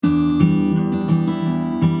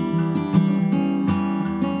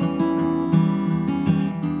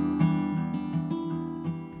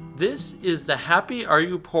This is the Happy Are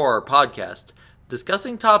You Poor podcast,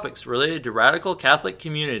 discussing topics related to radical Catholic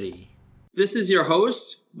community. This is your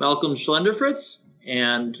host, Malcolm Schlenderfritz,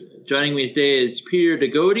 and joining me today is Peter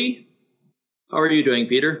Degody. How are you doing,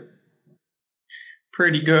 Peter?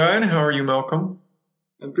 Pretty good. How are you, Malcolm?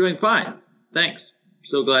 I'm doing fine. Thanks.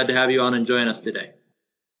 So glad to have you on and join us today.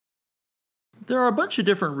 There are a bunch of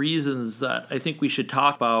different reasons that I think we should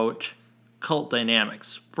talk about cult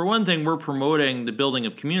dynamics. For one thing, we're promoting the building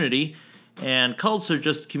of community, and cults are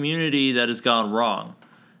just community that has gone wrong.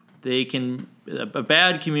 A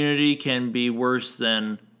bad community can be worse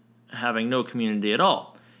than having no community at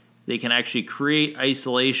all. They can actually create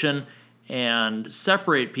isolation and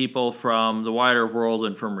separate people from the wider world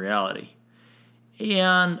and from reality.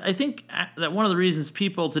 And I think that one of the reasons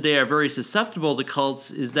people today are very susceptible to cults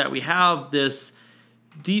is that we have this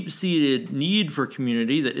deep-seated need for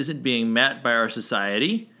community that isn't being met by our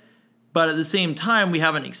society, but at the same time, we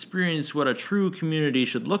haven't experienced what a true community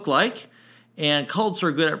should look like, and cults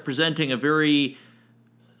are good at presenting a very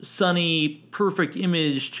sunny, perfect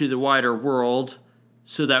image to the wider world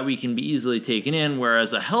so that we can be easily taken in,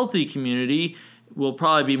 whereas a healthy community will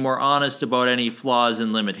probably be more honest about any flaws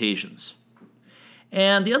and limitations.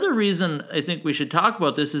 And the other reason I think we should talk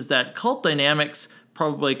about this is that cult dynamics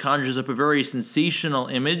probably conjures up a very sensational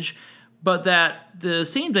image, but that the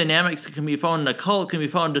same dynamics that can be found in a cult can be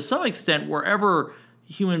found to some extent wherever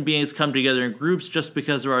human beings come together in groups just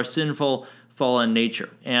because of our sinful, fallen nature.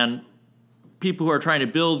 And people who are trying to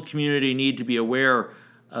build community need to be aware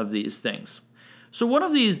of these things. So one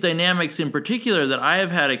of these dynamics in particular that I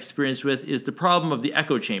have had experience with is the problem of the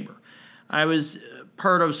echo chamber. I was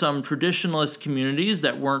part of some traditionalist communities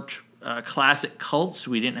that weren't classic cults.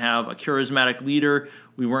 We didn't have a charismatic leader.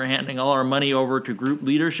 We weren't handing all our money over to group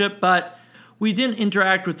leadership, but we didn't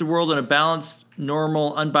interact with the world in a balanced,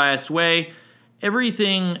 normal, unbiased way.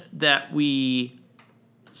 Everything that we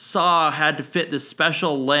saw had to fit the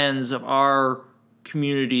special lens of our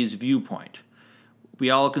community's viewpoint. We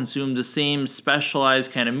all consumed the same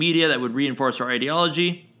specialized kind of media that would reinforce our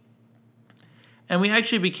ideology. And we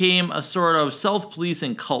actually became a sort of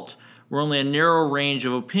self-policing cult where only a narrow range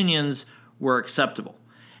of opinions were acceptable.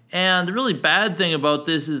 And the really bad thing about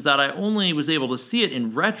this is that I only was able to see it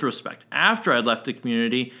in retrospect after I'd left the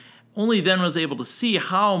community, only then was able to see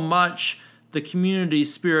how much the community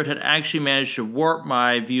spirit had actually managed to warp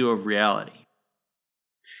my view of reality.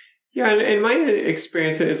 Yeah, in my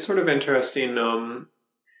experience, it's sort of interesting.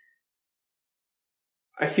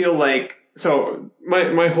 I feel like, so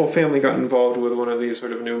my whole family got involved with one of these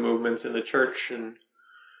sort of new movements in the church, and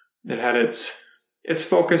it had its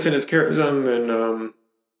focus and its charism,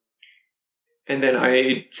 and then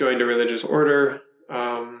I joined a religious order,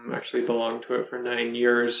 actually belonged to it for 9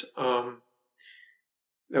 years, that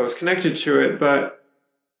was connected to it. But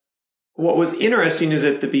what was interesting is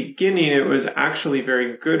at the beginning, it was actually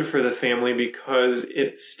very good for the family because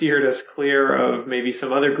it steered us clear of maybe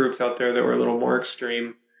some other groups out there that were a little more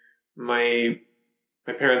extreme. My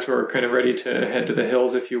parents were kind of ready to head to the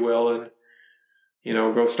hills, if you will, and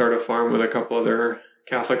go start a farm with a couple other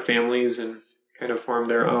Catholic families and kind of form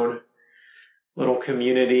their own little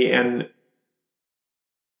community. And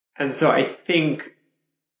so I think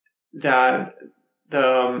that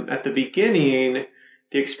at the beginning,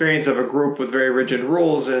 the experience of a group with very rigid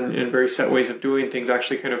rules and very set ways of doing things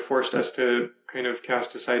actually kind of forced us to kind of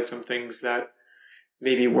cast aside some things that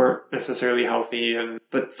maybe weren't necessarily healthy.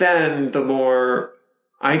 But then the more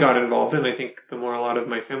I got involved, and I think the more a lot of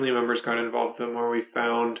my family members got involved, the more we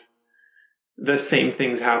found the same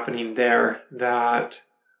things happening there, that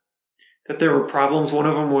there were problems. One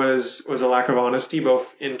of them was a lack of honesty,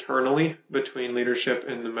 both internally between leadership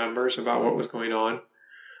and the members about what was going on,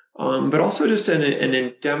 but also just an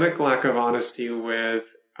endemic lack of honesty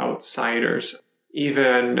with outsiders.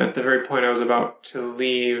 Even at the very point I was about to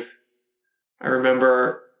leave, I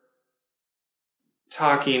remember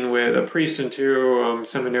talking with a priest and two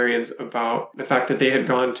seminarians about the fact that they had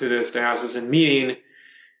gone to this diocesan meeting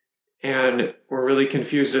and were really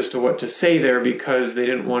confused as to what to say there because they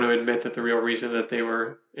didn't want to admit that the real reason that they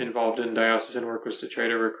were involved in diocesan work was to try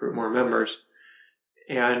to recruit more members.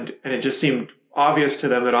 And it just seemed obvious to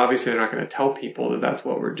them that obviously they're not going to tell people that that's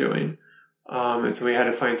what we're doing. And so we had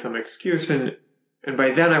to find some excuse. And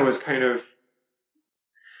by then I was kind of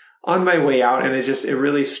on my way out, and it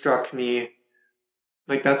really struck me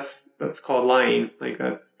like that's called lying, like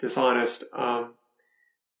that's dishonest.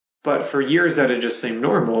 But for years that had just seemed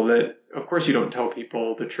normal, that of course you don't tell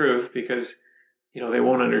people the truth because they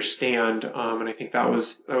won't understand. And I think that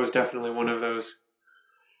was definitely one of those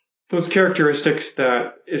those characteristics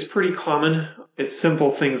that is pretty common. It's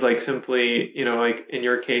simple things like simply, like in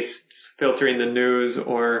your case, filtering the news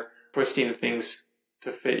or twisting things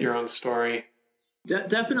to fit your own story.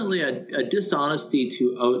 Definitely a dishonesty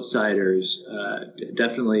to outsiders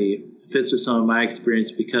definitely fits with some of my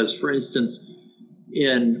experience because, for instance,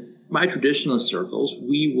 in my traditionalist circles,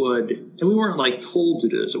 we weren't like told to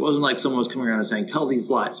do this. It wasn't like someone was coming around and saying, tell these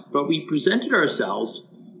lies, but we presented ourselves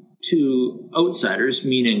to outsiders,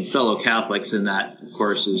 meaning fellow Catholics, and that, of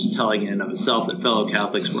course, is telling in and of itself that fellow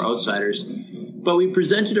Catholics were outsiders. But we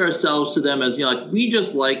presented ourselves to them as, we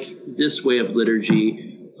just like this way of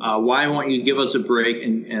liturgy. Why won't you give us a break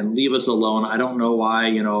and leave us alone? I don't know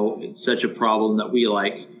why, it's such a problem that we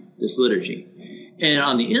like this liturgy. And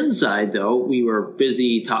on the inside, though, we were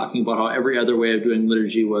busy talking about how every other way of doing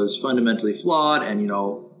liturgy was fundamentally flawed. And,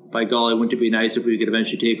 by golly, wouldn't it be nice if we could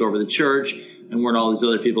eventually take over the church and weren't all these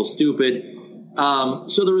other people stupid?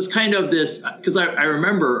 So there was kind of this, because I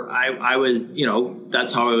remember I was,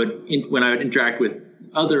 that's how I would, when I would interact with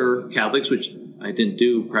other Catholics, which I didn't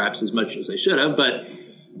do perhaps as much as I should have, but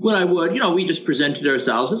when I would, we just presented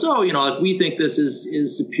ourselves as, we think this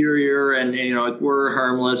is superior and, we're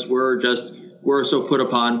harmless, we're so put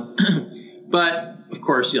upon. But of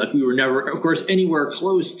course, we were never, of course, anywhere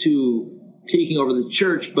close to taking over the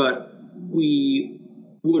church, but we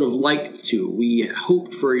would have liked to. We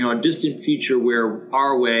hoped for, a distant future where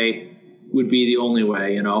our way would be the only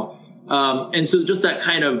way, and so just that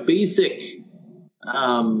kind of basic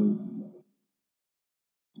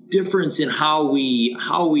difference in how we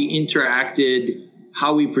interacted,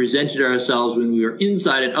 how we presented ourselves when we were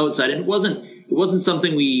inside and outside. And it wasn't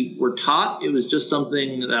something we were taught. It was just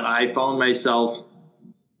something that I found myself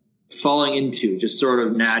falling into just sort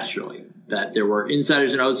of naturally, that there were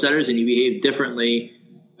insiders and outsiders and you behaved differently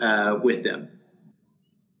with them.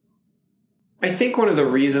 I think one of the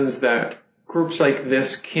reasons that groups like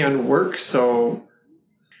this can work so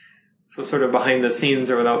sort of behind the scenes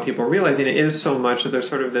or without people realizing it is so much that there's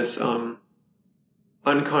sort of this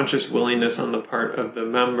unconscious willingness on the part of the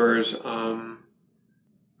members. I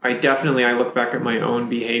look back at my own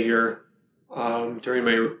behavior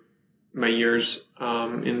during my years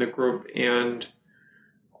in the group, and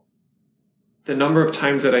the number of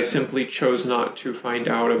times that I simply chose not to find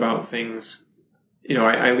out about things.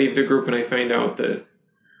 I leave the group and I find out that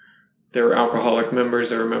there were alcoholic members,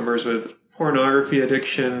 there were members with pornography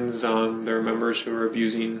addictions, there are members who are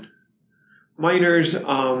abusing minors.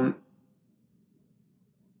 But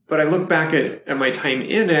I look back at my time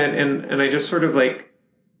in it and I just sort of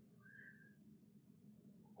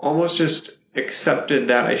almost just accepted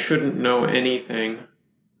that I shouldn't know anything.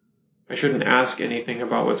 I shouldn't ask anything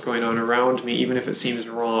about what's going on around me, even if it seems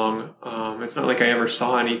wrong. It's not like I ever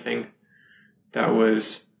saw anything that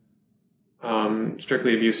was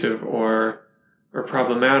strictly abusive or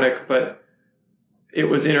problematic, but it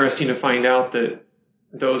was interesting to find out that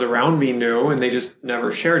those around me knew, and they just never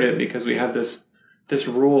shared it because we had this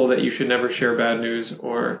rule that you should never share bad news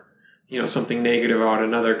or something negative about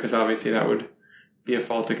another, because obviously that would be a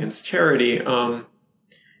fault against charity.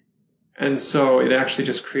 And so it actually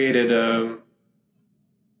just created a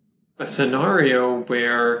scenario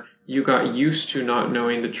where you got used to not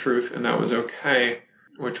knowing the truth, and that was okay,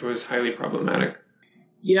 which was highly problematic.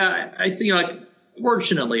 Yeah, I think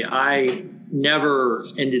fortunately, I never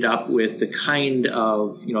ended up with the kind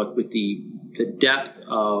of, with the depth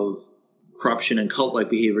of corruption and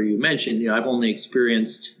cult-like behavior you mentioned. I've only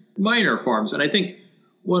experienced minor forms. And I think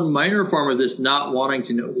one minor form of this not wanting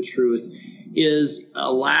to know the truth is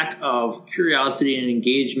a lack of curiosity and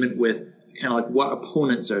engagement with kind of what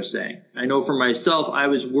opponents are saying. I know for myself, I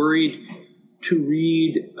was worried to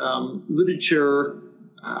read literature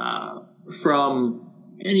from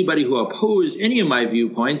anybody who opposed any of my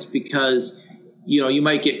viewpoints because, you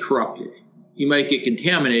might get corrupted. You might get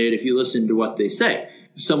contaminated if you listen to what they say.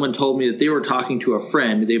 Someone told me that they were talking to a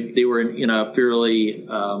friend. They were in a fairly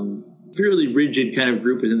rigid kind of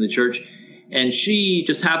group within the church. And she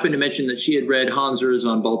just happened to mention that she had read Hans Urs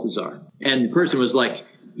on Balthasar. And the person was like,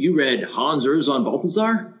 you read Hans Urs on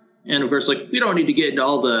Balthasar? And of course, we don't need to get into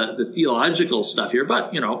all the theological stuff here,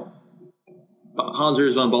 but, Hans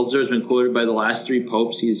Urs von Balthasar has been quoted by the last three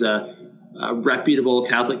popes. He's a reputable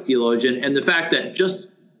Catholic theologian. And the fact that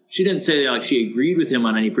she didn't say she agreed with him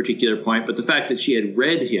on any particular point, but the fact that she had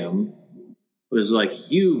read him was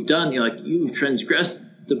you've transgressed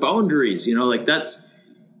the boundaries, and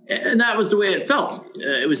that was the way it felt.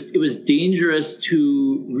 It was dangerous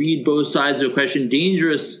to read both sides of a question,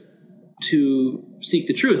 dangerous to seek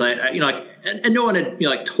the truth. And no one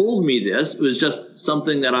had told me this. It was just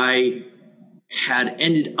something that I had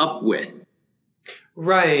ended up with.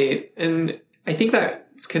 Right. And I think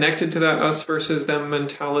that's connected to that us versus them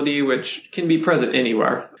mentality, which can be present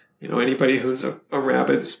anywhere. Anybody who's a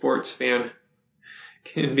rabid sports fan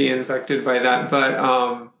can be infected by that.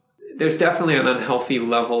 But there's definitely an unhealthy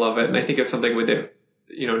level of it. And I think it's something with it,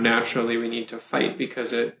 naturally we need to fight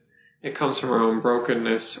because it comes from our own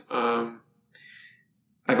brokenness.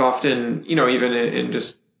 I've often, even in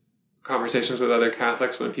just conversations with other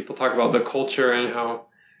Catholics, when people talk about the culture and how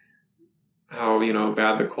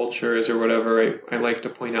bad the culture is or whatever, I like to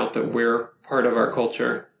point out that we're part of our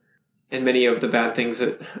culture, and many of the bad things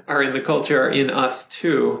that are in the culture are in us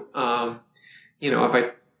too. If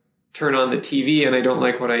I turn on the TV and I don't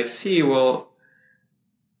like what I see, well,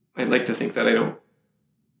 I'd like to think that I don't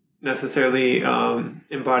necessarily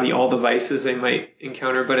embody all the vices I might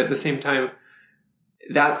encounter, but at the same time,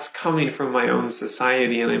 that's coming from my own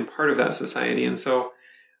society, and I'm part of that society. And so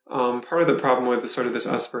part of the problem with sort of this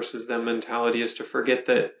us versus them mentality is to forget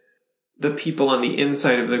that the people on the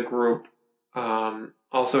inside of the group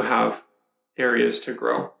also have areas to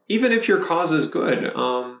grow, even if your cause is good.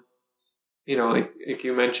 Like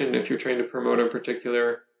you mentioned, if you're trying to promote a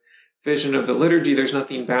particular vision of the liturgy, there's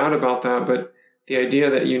nothing bad about that. But the idea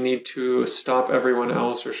that you need to stop everyone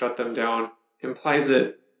else or shut them down implies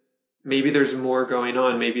that maybe there's more going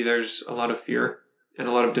on. Maybe there's a lot of fear and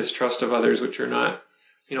a lot of distrust of others, which are not,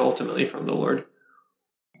 ultimately from the Lord.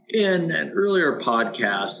 In an earlier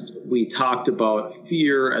podcast, we talked about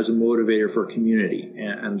fear as a motivator for community.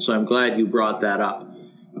 And so I'm glad you brought that up.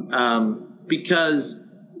 Because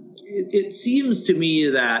it seems to me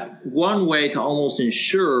that one way to almost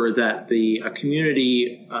ensure that a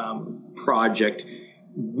community project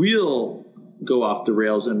will go off the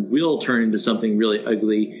rails and will turn into something really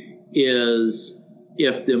ugly is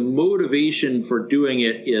if the motivation for doing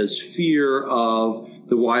it is fear of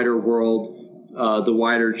the wider world, the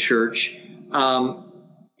wider church. And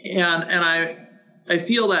I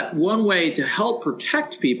feel that one way to help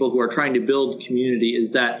protect people who are trying to build community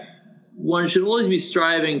is that one should always be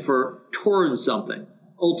striving towards something,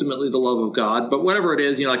 ultimately the love of God. But whatever it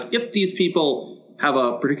is, like if these people have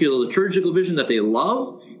a particular liturgical vision that they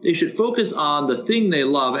love, they should focus on the thing they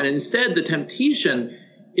love. And instead, the temptation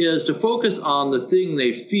is to focus on the thing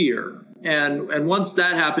they fear. And once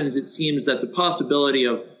that happens, it seems that the possibility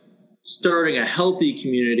of starting a healthy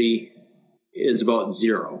community is about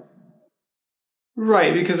zero.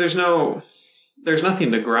 Right, because there's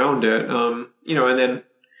nothing to ground it. And then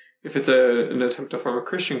if it's an attempt to form a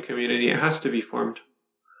Christian community, it has to be formed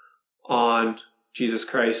on Jesus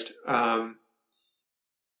Christ.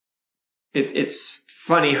 It's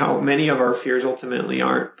funny how many of our fears ultimately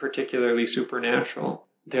aren't particularly supernatural.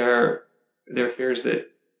 They're fears that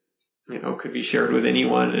could be shared with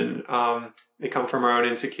anyone, and they come from our own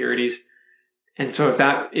insecurities. And so if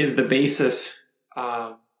that is the basis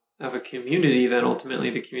of a community, then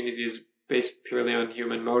ultimately the community is based purely on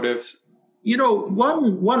human motives.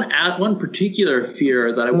 One particular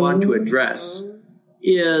fear that I want to address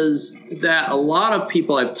is that a lot of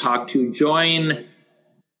people I've talked to join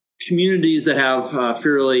communities that have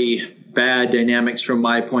fairly bad dynamics from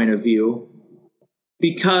my point of view,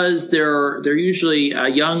 because they're usually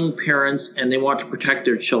young parents and they want to protect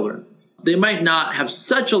their children. They might not have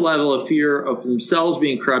such a level of fear of themselves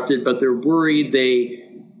being corrupted, but they're worried.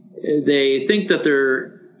 They think that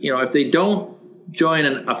if they don't join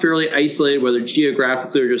a fairly isolated, whether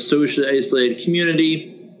geographically or just socially isolated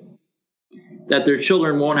community, that their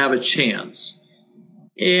children won't have a chance.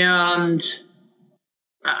 And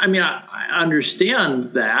I mean, I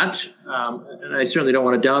understand that, and I certainly don't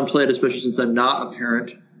want to downplay it, especially since I'm not a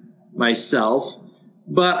parent myself.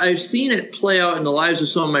 But I've seen it play out in the lives of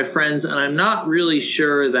some of my friends, and I'm not really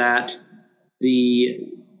sure that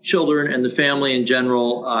the children and the family in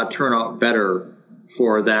general turn out better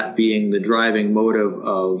for that being the driving motive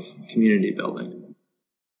of community building.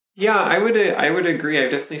 Yeah, I would agree.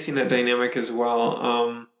 I've definitely seen that dynamic as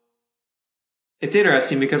well. It's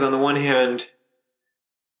interesting because on the one hand,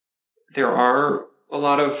 there are a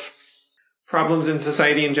lot of problems in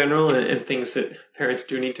society in general and things that parents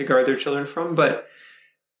do need to guard their children from. But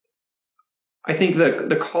I think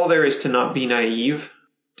the call there is to not be naive.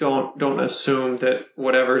 Don't assume that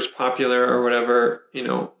whatever's popular or whatever,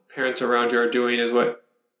 parents around you are doing is what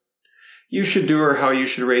you should do or how you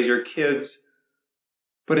should raise your kids.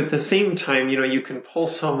 But at the same time, you can pull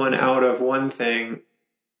someone out of one thing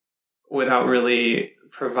without really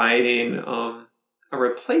providing a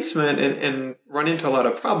replacement and run into a lot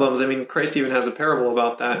of problems. I mean, Christ even has a parable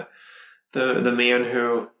about that. The man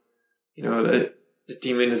who, the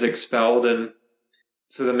demon is expelled, and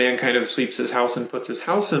so the man kind of sweeps his house and puts his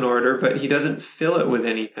house in order, but he doesn't fill it with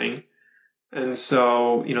anything. And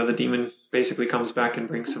so, the demon basically comes back and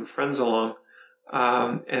brings some friends along,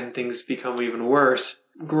 and things become even worse.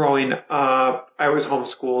 Growing up, I was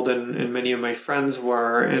homeschooled, and many of my friends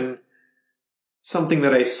were, and something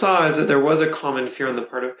that I saw is that there was a common fear on the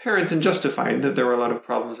part of parents, and justified, that there were a lot of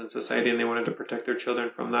problems in society and they wanted to protect their children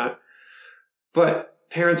from that. But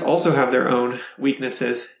parents also have their own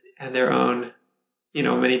weaknesses and their own,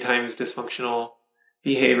 many times dysfunctional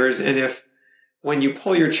behaviors. And if when you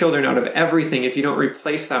pull your children out of everything, if you don't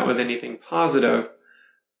replace that with anything positive,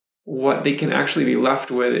 what they can actually be left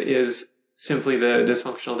with is simply the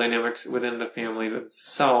dysfunctional dynamics within the family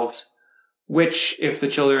themselves, which, if the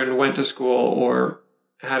children went to school or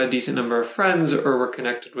had a decent number of friends or were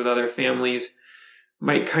connected with other families,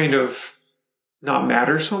 might kind of not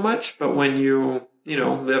matter so much. But when you,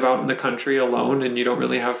 live out in the country alone and you don't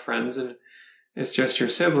really have friends and it's just your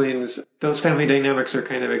siblings, those family dynamics are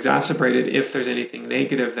kind of exacerbated if there's anything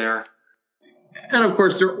negative there. And of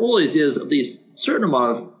course, there always is at least a certain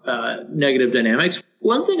amount of negative dynamics.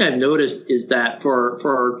 One thing I've noticed is that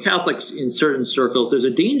for Catholics in certain circles, there's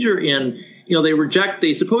a danger in,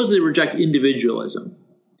 they supposedly reject individualism,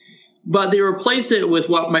 but they replace it with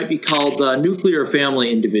what might be called nuclear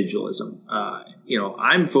family individualism.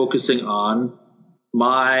 I'm focusing on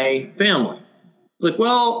my family. Like,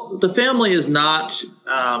 well, the family is not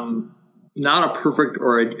a perfect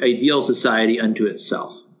or ideal society unto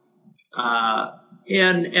itself.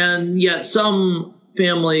 And yet some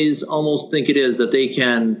families almost think it is, that they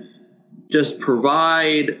can just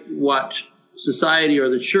provide what society or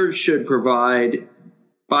the church should provide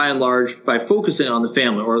by and large by focusing on the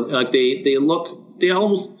family, or like they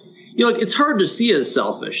almost, it's hard to see as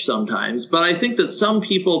selfish sometimes, but I think that some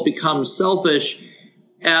people become selfish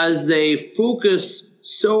as they focus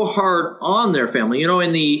so hard on their family. In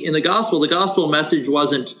the gospel message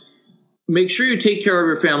wasn't, make sure you take care of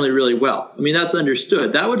your family really well. I mean, that's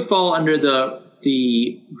understood. That would fall under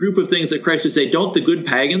the group of things that Christ would say, don't the good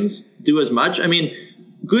pagans do as much? I mean,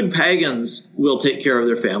 good pagans will take care of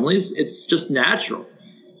their families. It's just natural.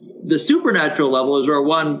 The supernatural level is where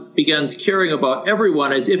one begins caring about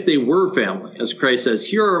everyone as if they were family. As Christ says,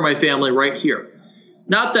 here are my family right here.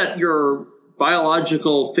 Not that your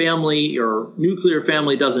biological family, your nuclear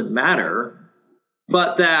family doesn't matter,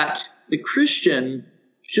 but that the Christian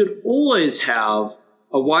should always have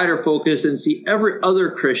a wider focus and see every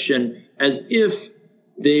other Christian as if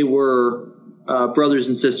they were brothers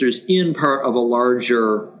and sisters in part of a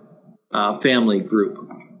larger family group.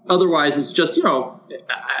 Otherwise, it's just,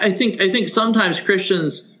 I think sometimes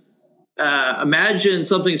Christians imagine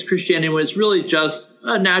something's Christianity when it's really just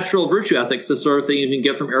a natural virtue ethics, the sort of thing you can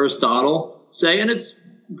get from Aristotle, say, and it's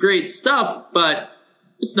great stuff, but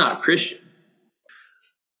it's not Christian.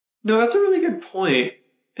 No, that's a really good point.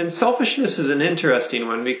 And selfishness is an interesting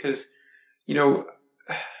one because,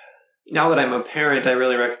 now that I'm a parent, I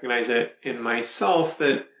really recognize it in myself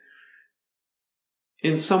that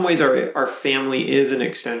in some ways our family is an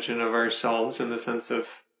extension of ourselves, in the sense of,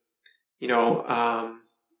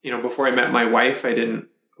 before I met my wife, I didn't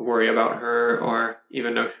worry about her or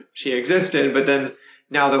even know she existed. But then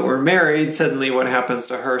now that we're married, suddenly what happens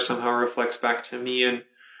to her somehow reflects back to me. And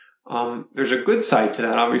there's a good side to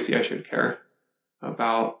that. Obviously, I should care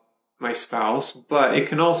about my spouse, but it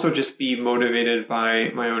can also just be motivated by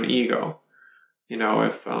my own ego.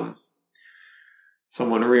 If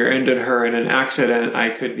someone rear-ended her in an accident, I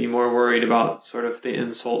could be more worried about sort of the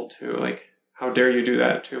insult to, like, how dare you do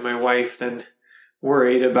that to my wife, than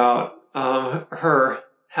worried about her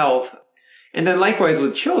health. And then likewise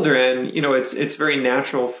with children, it's very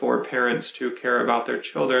natural for parents to care about their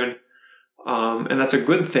children. And that's a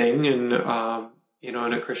good thing. And, in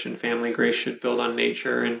a Christian family, grace should build on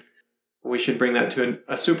nature, and we should bring that to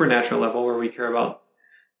a supernatural level where we care about,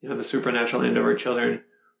 the supernatural end of our children.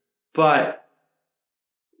 But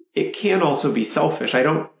it can also be selfish.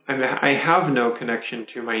 I have no connection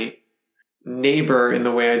to my neighbor in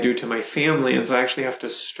the way I do to my family. And so I actually have to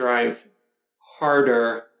strive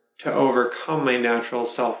harder to overcome my natural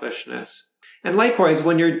selfishness. And likewise,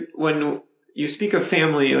 when you speak of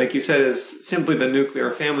family, like you said, as simply the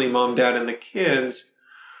nuclear family, mom, dad, and the kids,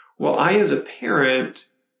 well, I as a parent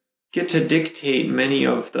get to dictate many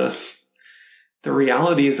of the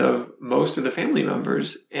realities of most of the family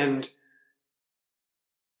members. And,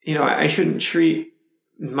 I shouldn't treat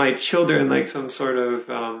my children like some sort of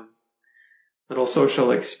little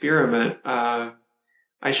social experiment. I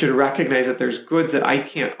should recognize that there's goods that I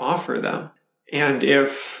can't offer them. And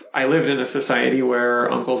if I lived in a society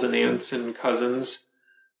where uncles and aunts and cousins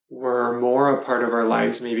were more a part of our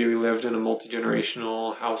lives, maybe we lived in a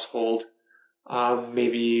multi-generational household,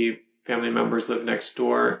 maybe family members lived next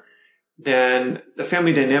door, then the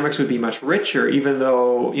family dynamics would be much richer, even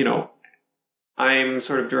though, I'm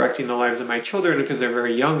sort of directing the lives of my children because they're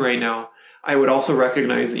very young right now. I would also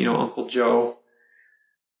recognize that, Uncle Joe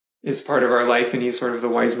is part of our life, and he's sort of the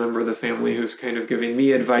wise member of the family who's kind of giving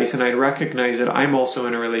me advice. And I'd recognize that I'm also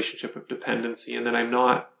in a relationship of dependency, and that I'm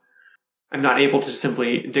not able to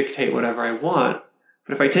simply dictate whatever I want.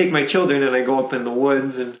 But if I take my children and I go up in the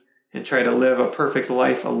woods and try to live a perfect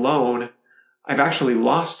life alone, I've actually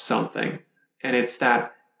lost something. And it's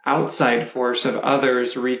that outside force of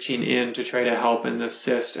others reaching in to try to help and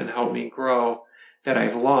assist and help me grow that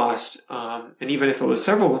I've lost. And even if it was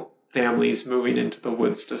several families moving into the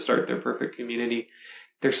woods to start their perfect community,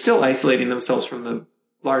 they're still isolating themselves from the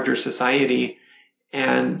larger society.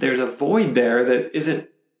 And there's a void there that isn't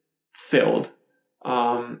filled.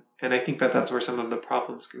 And I think that that's where some of the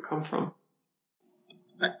problems can come from.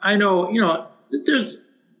 I know, there's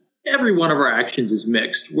every one of our actions is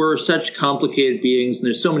mixed. We're such complicated beings, and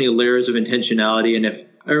there's so many layers of intentionality. And if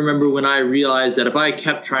I remember when I realized that if I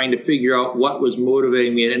kept trying to figure out what was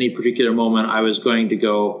motivating me at any particular moment, I was going to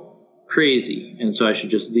go crazy. And so I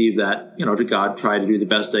should just leave that, to God, try to do the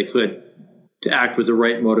best I could to act with the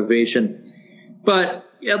right motivation. But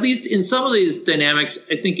at least in some of these dynamics,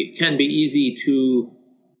 I think it can be easy to,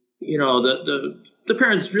 the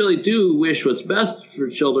parents really do wish what's best for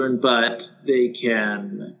children, but they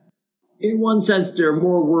can, in one sense, they're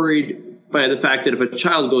more worried by the fact that if a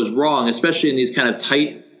child goes wrong, especially in these kind of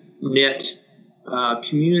tight-knit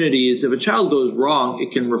communities, if a child goes wrong,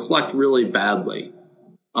 it can reflect really badly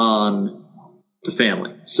on the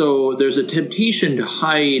family. So there's a temptation to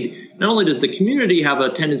hide. Not only does the community have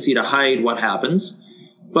a tendency to hide what happens,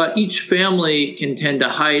 but each family can tend to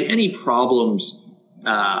hide any problems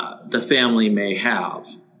the family may have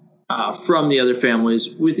from the other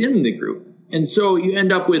families within the group. And so you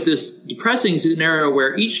end up with this depressing scenario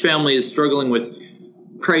where each family is struggling with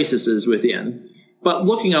crises within, but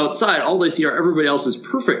looking outside, all they see are everybody else's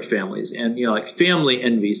perfect families, and family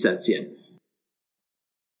envy sets in.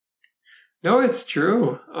 No, it's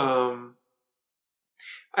true. I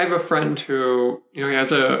have a friend who, he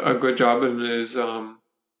has a good job and is a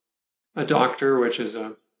doctor, which is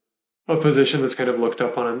a position that's kind of looked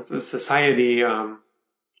up on in society, or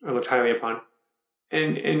looked highly upon.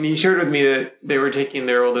 And he shared with me that they were taking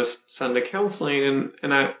their oldest son to counseling,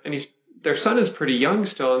 and their son is pretty young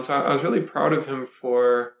still, and so I was really proud of him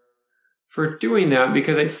for doing that,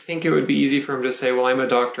 because I think it would be easy for him to say, well, I'm a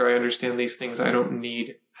doctor, I understand these things, I don't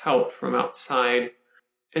need help from outside,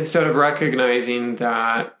 instead of recognizing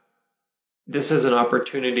that this is an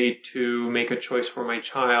opportunity to make a choice for my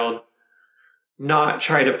child, not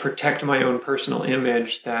try to protect my own personal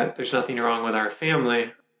image that there's nothing wrong with our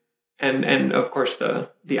family. And of course,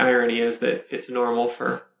 the irony is that it's normal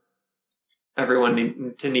for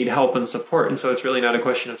everyone to need help and support. And so it's really not a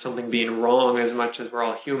question of something being wrong as much as we're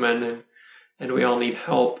all human and we all need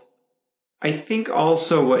help. I think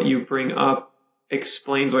also what you bring up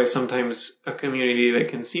explains why sometimes a community that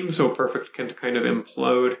can seem so perfect can kind of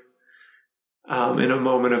implode in a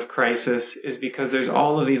moment of crisis, is because there's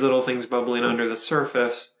all of these little things bubbling under the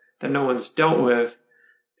surface that no one's dealt with.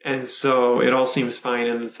 And so it all seems fine,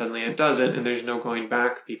 and then suddenly it doesn't, and there's no going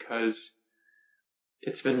back because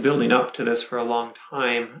it's been building up to this for a long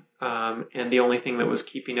time. And the only thing that was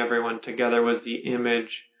keeping everyone together was the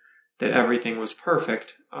image that everything was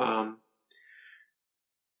perfect. And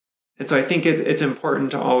so I think it's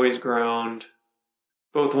important to always ground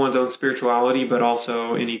both one's own spirituality, but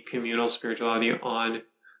also any communal spirituality on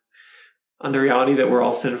the reality that we're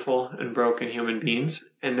all sinful and broken human beings,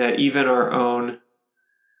 and that even our own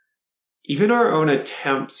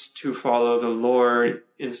attempts to follow the Lord,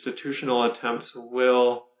 institutional attempts,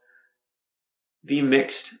 will be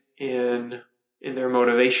mixed in their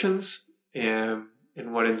motivations and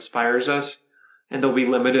in what inspires us, and they'll be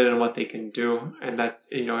limited in what they can do. And that,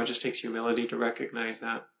 it just takes humility to recognize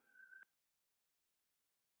that.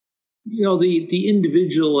 The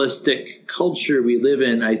individualistic culture we live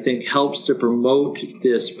in, I think, helps to promote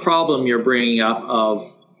this problem you're bringing up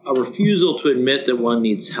of a refusal to admit that one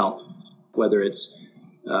needs help, whether it's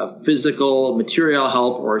physical, material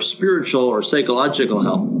help, or spiritual or psychological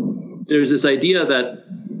help. There's this idea that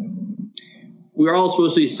we're all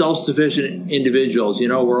supposed to be self-sufficient individuals.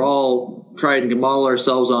 We're all trying to model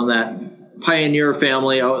ourselves on that pioneer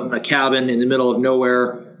family out in a cabin in the middle of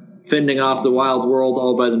nowhere, fending off the wild world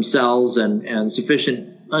all by themselves and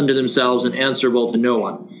sufficient unto themselves and answerable to no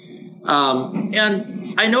one.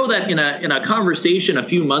 And I know that in a conversation a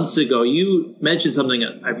few months ago, you mentioned something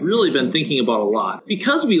that I've really been thinking about a lot.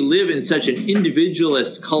 Because we live in such an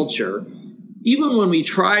individualist culture, even when we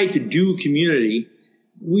try to do community,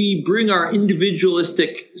 we bring our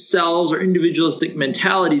individualistic selves or individualistic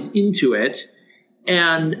mentalities into it,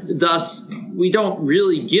 and thus we don't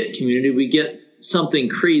really get community. We get something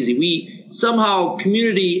crazy. Somehow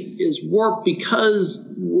community is warped because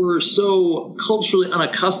we're so culturally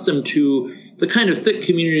unaccustomed to the kind of thick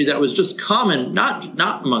community that was just common, not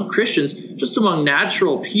among Christians, just among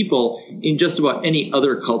natural people in just about any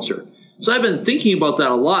other culture. So I've been thinking about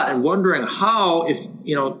that a lot and wondering how, if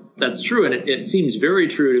that's true, and it seems very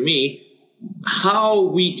true to me, how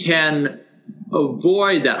we can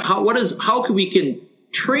avoid that. How we can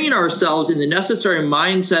train ourselves in the necessary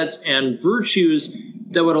mindsets and virtues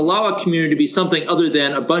that would allow a community to be something other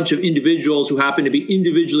than a bunch of individuals who happen to be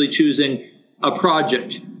individually choosing a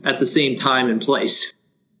project at the same time and place.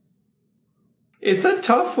 It's a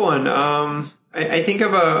tough one. I think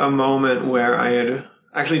of a moment where I had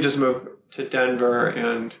actually just moved to Denver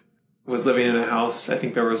and was living in a house. I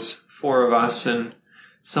think there was 4 of us, and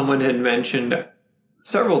someone had mentioned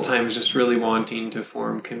several times just really wanting to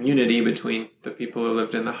form community between the people who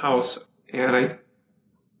lived in the house. And I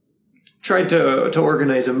tried to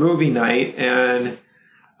organize a movie night, and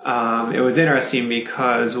it was interesting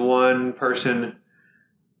because one person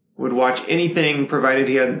would watch anything provided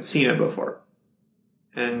he hadn't seen it before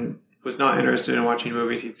and was not interested in watching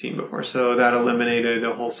movies he'd seen before. So that eliminated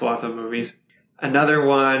a whole swath of movies. Another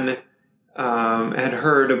one had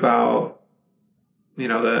heard about,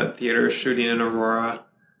 the theater shooting in Aurora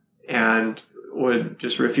and would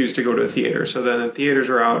just refuse to go to a theater. So then the theaters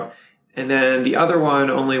were out. And then the other one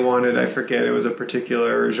only wanted, I forget, it was a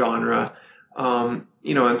particular genre. And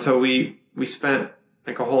so we spent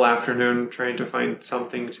like a whole afternoon trying to find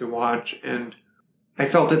something to watch. And I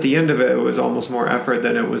felt at the end of it was almost more effort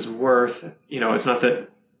than it was worth. It's not that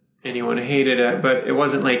anyone hated it, but it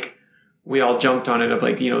wasn't like we all jumped on it of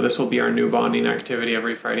like, this will be our new bonding activity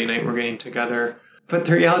every Friday night. We're getting together. But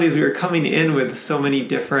the reality is we were coming in with so many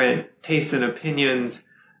different tastes and opinions,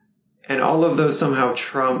 and all of those somehow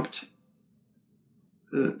trumped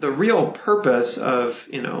the real purpose of,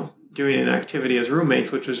 doing an activity as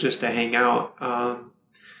roommates, which was just to hang out.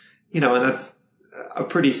 And that's a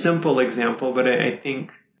pretty simple example, but I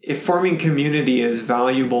think if forming community is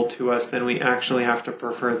valuable to us, then we actually have to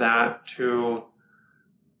prefer that to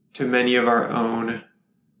many of our own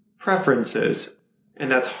preferences. And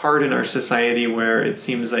that's hard in our society where it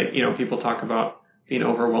seems like, people talk about being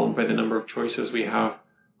overwhelmed by the number of choices we have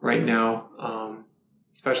right now,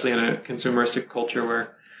 especially in a consumeristic culture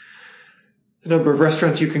where the number of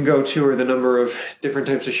restaurants you can go to or the number of different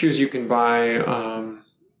types of shoes you can buy,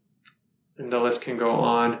 and the list can go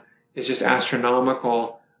on, is just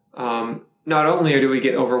astronomical. Not only do we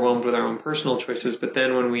get overwhelmed with our own personal choices, but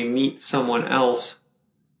then when we meet someone else,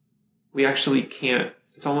 we actually can't,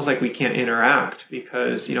 it's almost like we can't interact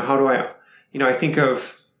because, how do I think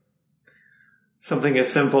of something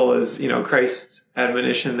as simple as, Christ's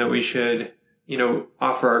admonition that we should,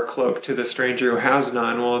 offer our cloak to the stranger who has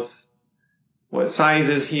none. Well, it's what size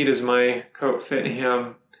is he? Does my coat fit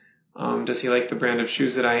him? Does he like the brand of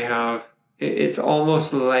shoes that I have? It's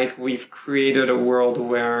almost like we've created a world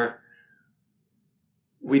where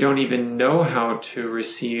we don't even know how to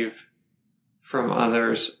receive from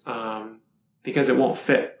others because it won't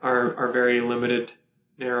fit our very limited,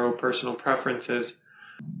 narrow personal preferences.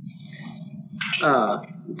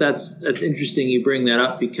 That's interesting you bring that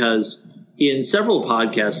up because in several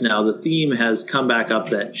podcasts now, the theme has come back up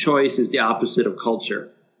that choice is the opposite of culture.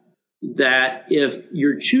 That if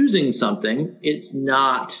you're choosing something, it's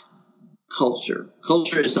not culture.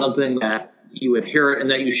 Culture is something that you inherit and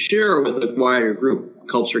that you share with a wider group.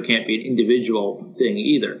 Culture can't be an individual thing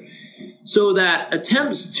either. So that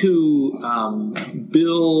attempts to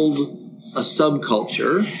build a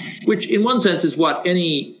subculture, which in one sense is what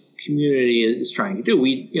any community is trying to do.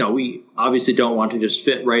 We obviously don't want to just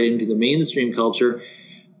fit right into the mainstream culture,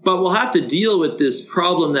 but we'll have to deal with this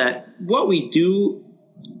problem that what we do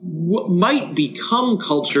might become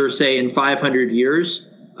culture, say, in 500 years,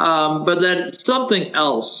 but that it's something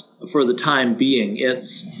else for the time being. It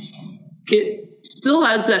still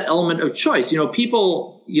has that element of choice.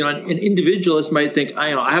 People, an individualist might think,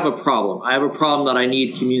 I have a problem. I have a problem that I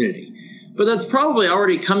need community. But that's probably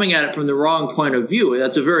already coming at it from the wrong point of view.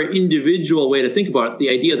 That's a very individual way to think about it. The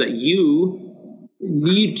idea that you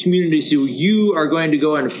need community, so you are going to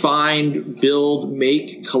go and find, build,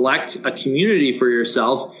 make, collect a community for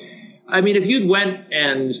yourself. I mean, if you'd went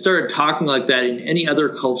and started talking like that in any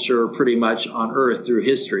other culture pretty much on Earth through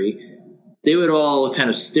history, they would all kind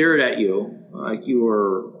of stare at you like you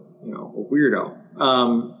were, a weirdo.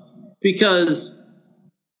 Because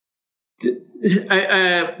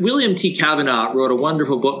William T. Cavanaugh wrote a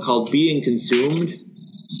wonderful book called Being Consumed.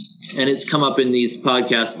 and it's come up in these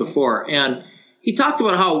podcasts before. And he talked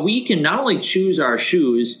about how we can not only choose our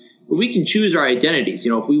shoes, but we can choose our identities.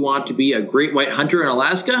 If we want to be a great white hunter in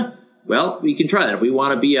Alaska, well, we can try that. If we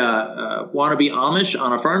want to be Amish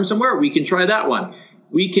on a farm somewhere, we can try that one.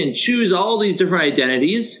 We can choose all these different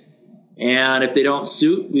identities, and if they don't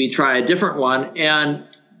suit, we try a different one. And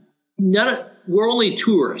we're only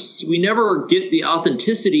tourists. We never get the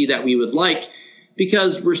authenticity that we would like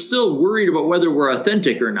because we're still worried about whether we're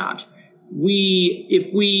authentic or not.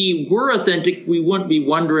 If we were authentic, we wouldn't be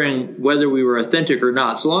wondering whether we were authentic or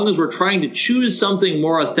not. So long as we're trying to choose something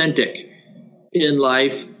more authentic in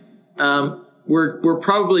life, we're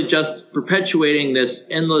probably just perpetuating this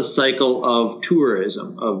endless cycle of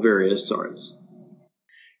tourism of various sorts.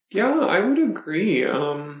 Yeah, I would agree.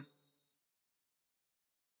 And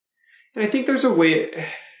I think there's ways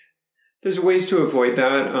to avoid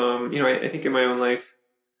that. I think in my own life,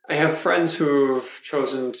 I have friends who've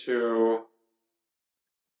chosen to,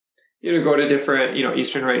 go to different,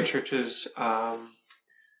 Eastern Rite churches,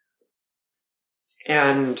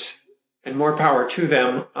 and more power to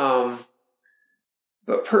them.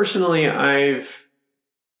 But personally, I've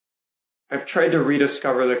tried to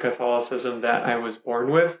rediscover the Catholicism that I was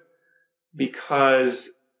born with, because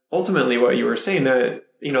ultimately what you were saying, that,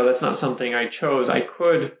 that's not something I chose. I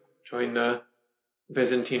could join the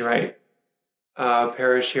Byzantine Rite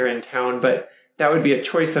parish here in town, but that would be a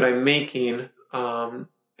choice that I'm making. And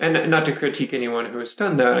not to critique anyone who has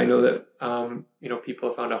done that. I know that, people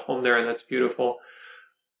have found a home there, and that's beautiful.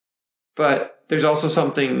 But there's also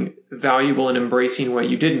something valuable in embracing what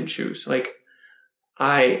you didn't choose. Like,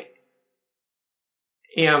 I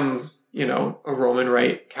am, a Roman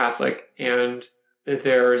Rite Catholic, and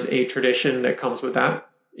there's a tradition that comes with that.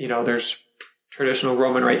 There's traditional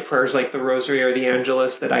Roman Rite prayers like the Rosary or the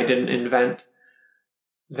Angelus that I didn't invent,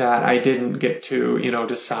 that I didn't get to,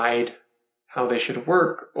 decide how they should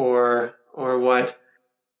work or what.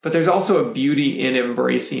 But there's also a beauty in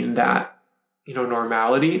embracing that,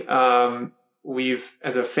 normality.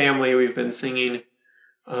 As a family, we've been singing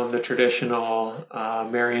the traditional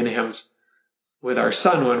Marian hymns with our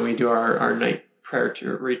son when we do our night prayer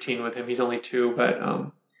routine with him. He's only 2, but I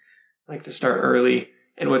like to start early.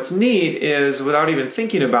 And what's neat is, without even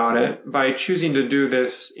thinking about it, by choosing to do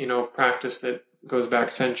this, practice that goes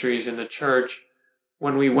back centuries in the church,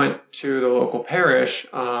 when we went to the local parish,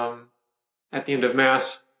 at the end of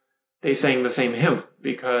Mass, they sang the same hymn,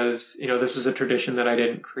 because, this is a tradition that I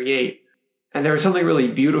didn't create. And there was something really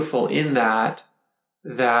beautiful in that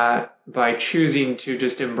by choosing to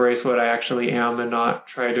just embrace what I actually am and not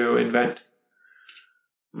try to invent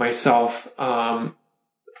myself,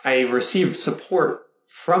 I received support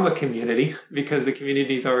from a community, because the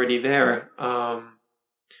community is already there.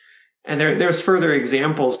 And there's further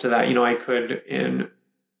examples to that. I could,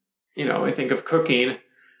 I think of cooking,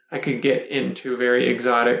 I could get into very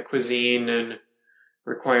exotic cuisine and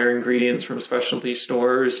require ingredients from specialty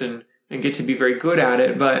stores and get to be very good at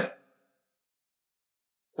it. But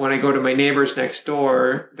when I go to my neighbors next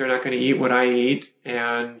door, they're not going to eat what I eat.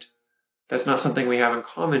 And that's not something we have in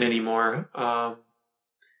common anymore.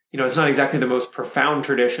 It's not exactly the most profound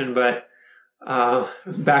tradition, but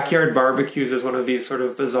backyard barbecues is one of these sort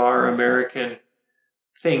of bizarre American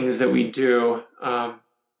things that we do.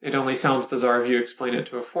 It only sounds bizarre if you explain it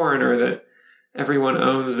to a foreigner, that everyone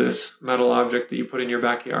owns this metal object that you put in your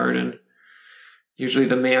backyard, and usually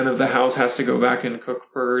the man of the house has to go back and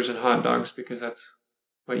cook burgers and hot dogs because that's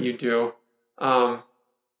what you do. And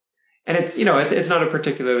it's not a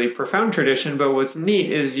particularly profound tradition, but what's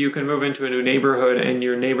neat is you can move into a new neighborhood and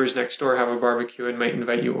your neighbors next door have a barbecue and might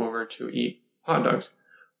invite you over to eat hot dogs.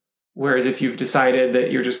 Whereas if you've decided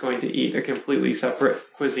that you're just going to eat a completely separate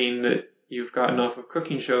cuisine that you've gotten off of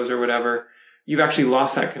cooking shows or whatever, you've actually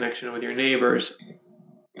lost that connection with your neighbors.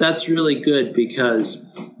 That's really good, because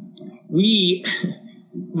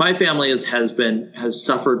my family has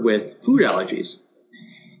suffered with food allergies.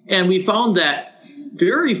 And we found that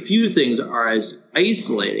very few things are as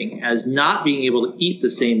isolating as not being able to eat the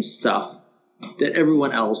same stuff that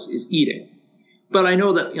everyone else is eating. But I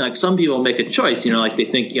know that, some people make a choice, like they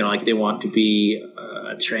think, like they want to be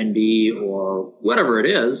trendy or whatever it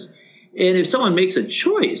is. And if someone makes a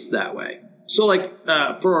choice that way, so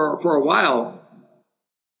for a while,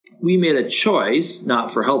 we made a choice,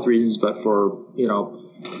 not for health reasons, but for,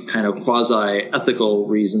 kind of quasi-ethical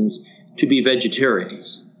reasons, to be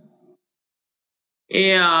vegetarians.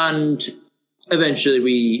 And eventually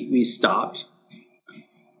we stopped.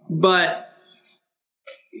 But,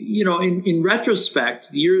 in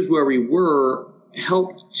retrospect, the years where we were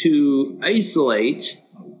helped to isolate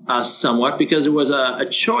us somewhat, because it was a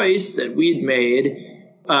choice that we'd made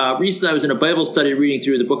recently I was in a Bible study reading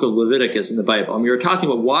through the book of Leviticus in the Bible, and we were talking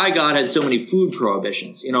about why God had so many food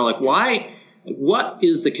prohibitions. Why? What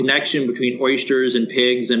is the connection between oysters and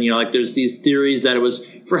pigs? And there's these theories that it was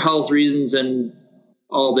for health reasons and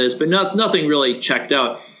all this, but nothing really checked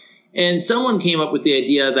out. And someone came up with the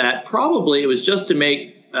idea that probably it was just to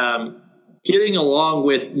make getting along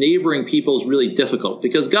with neighboring peoples really difficult,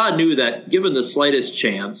 because God knew that given the slightest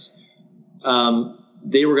chance,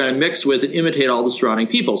 they were going to mix with and imitate all the surrounding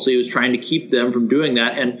people. So he was trying to keep them from doing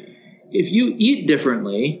that. And if you eat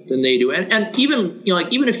differently than they do, and even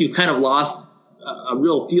even if you've kind of lost a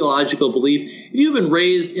real theological belief, if you've been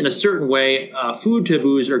raised in a certain way, food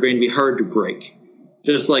taboos are going to be hard to break.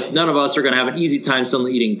 Just like none of us are going to have an easy time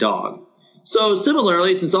suddenly eating dog. So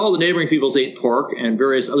similarly, since all the neighboring peoples ate pork and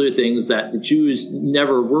various other things that the Jews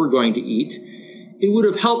never were going to eat, it would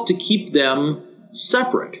have helped to keep them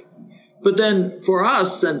separate. But then for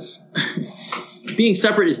us, since being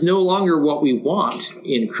separate is no longer what we want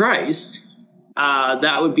in Christ,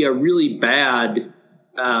 that would be a really bad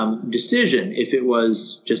decision if it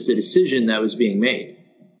was just a decision that was being made.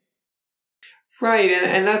 Right,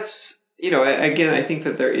 and that's, again, I think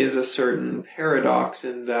that there is a certain paradox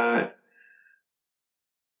in that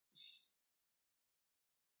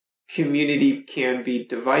community can be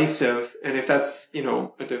divisive, and if that's,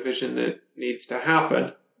 a division that needs to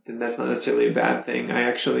happen, then that's not necessarily a bad thing. I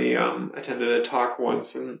actually attended a talk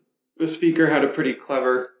once, and the speaker had a pretty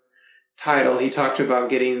clever title. He talked about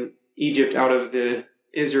getting Egypt out of the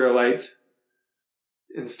Israelites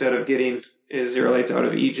instead of getting Israelites out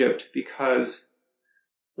of Egypt, because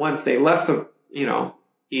once they left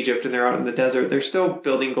Egypt and they're out in the desert, they're still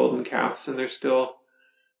building golden calves and they're still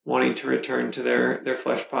wanting to return to their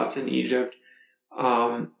flesh pots in Egypt.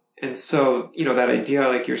 And so, that idea,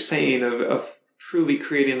 like you're saying, of truly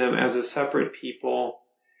creating them as a separate people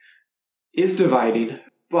is dividing,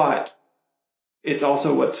 but it's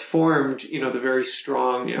also what's formed, the very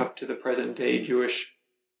strong up to the present day Jewish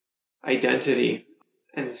identity.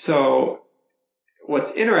 And so what's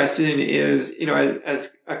interesting is,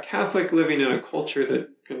 as a Catholic living in a culture that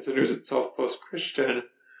considers itself post-Christian,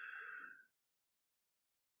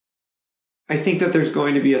 I think that there's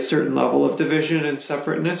going to be a certain level of division and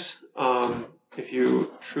separateness. If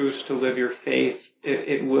you choose to live your faith,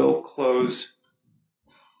 it will close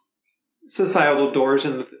societal doors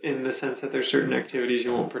in the sense that there's certain activities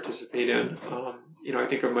you won't participate in. I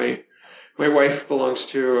think of my wife belongs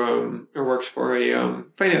to or works for a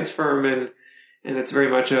finance firm, and it's very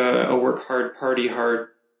much a work hard, party hard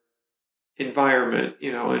environment,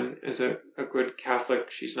 and as a good Catholic,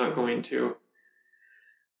 she's not going to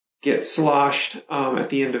get sloshed at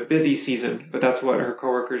the end of busy season, but that's what her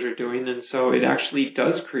coworkers are doing, and so it actually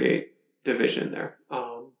does create division there.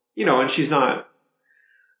 And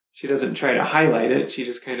she doesn't try to highlight it, she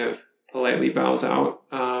just kind of politely bows out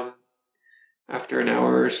after an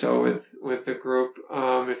hour or so with the group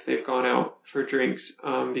if they've gone out for drinks,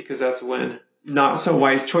 because that's when not so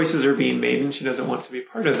wise choices are being made, and she doesn't want to be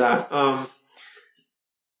part of that.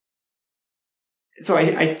 So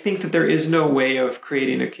I think that there is no way of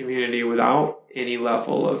creating a community without any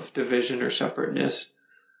level of division or separateness.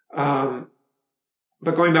 But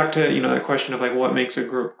going back to, the question of like what makes a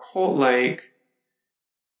group cult-like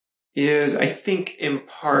is, I think, in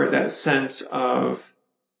part that sense of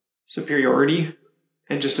superiority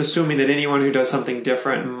and just assuming that anyone who does something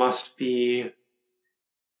different must be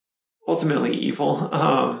ultimately evil.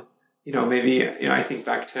 Maybe, I think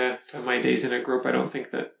back to my days in a group. I don't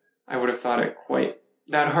think that I would have thought it quite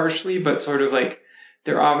that harshly, but sort of like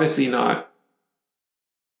they're obviously not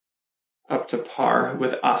up to par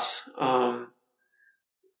with us.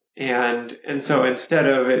 And so instead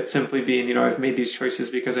of it simply being, I've made these choices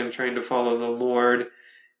because I'm trying to follow the Lord,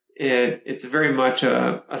 it's very much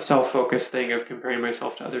a self-focused thing of comparing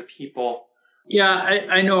myself to other people. Yeah,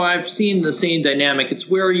 I know I've seen the same dynamic. It's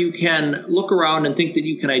where you can look around and think that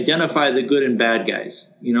you can identify the good and bad guys.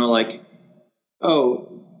 Oh,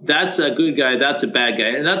 that's a good guy, that's a bad guy.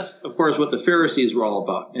 And that's, of course, what the Pharisees were all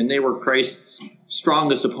about. And they were Christ's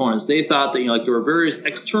strongest opponents. They thought that, there were various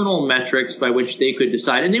external metrics by which they could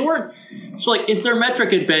decide. And they weren't, so if their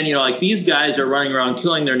metric had been, these guys are running around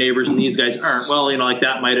killing their neighbors and these guys aren't, well,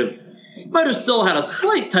 that might have still had a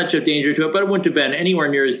slight touch of danger to it, but it wouldn't have been anywhere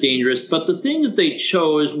near as dangerous. But the things they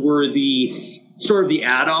chose were the sort of the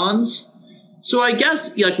add-ons. So I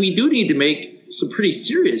guess, we do need to make some pretty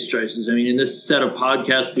serious choices. I mean, in this set of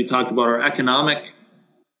podcasts, we talked about our economic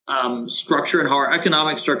structure and how our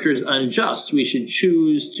economic structure is unjust. We should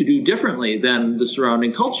choose to do differently than the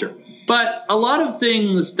surrounding culture. But a lot of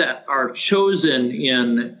things that are chosen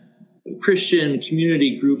in Christian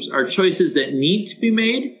community groups are choices that need to be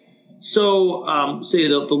made. So, say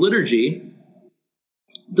the liturgy.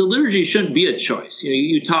 The liturgy shouldn't be a choice.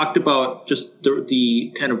 You talked about just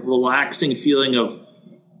the kind of relaxing feeling of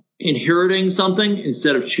inheriting something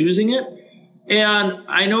instead of choosing it. And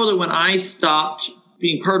I know that when I stopped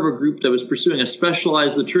being part of a group that was pursuing a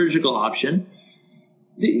specialized liturgical option,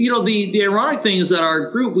 the ironic thing is that our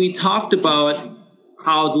group, we talked about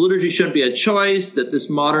how the liturgy shouldn't be a choice, that this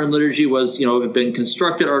modern liturgy was, had been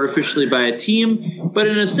constructed artificially by a team. But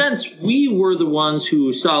in a sense, we were the ones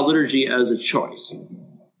who saw liturgy as a choice.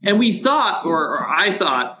 And we thought, or I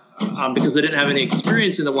thought, because I didn't have any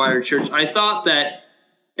experience in the wider church, I thought that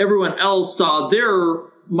everyone else saw their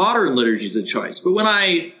modern liturgy as a choice. But when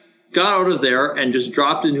I got out of there and just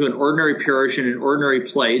dropped into an ordinary parish in an ordinary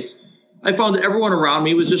place, I found that everyone around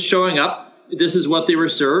me was just showing up. This is what they were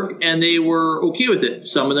served, and they were okay with it.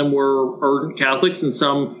 Some of them were ardent Catholics, and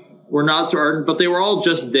some were not so ardent, but they were all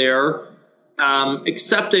just there,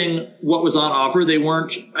 accepting what was on offer. They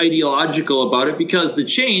weren't ideological about it because the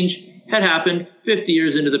change had happened 50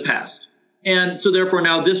 years into the past. And so therefore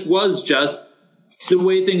now this was just the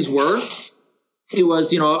way things were. It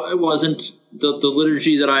was, it wasn't the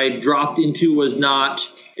liturgy that I dropped into was not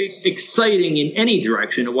exciting in any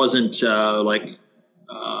direction. It wasn't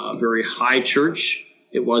very high church.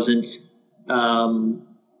 It wasn't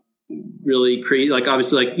really crazy. Like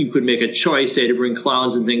obviously, like you could make a choice, say, to bring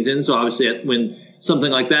clowns and things in. So obviously, when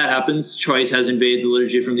something like that happens, choice has invaded the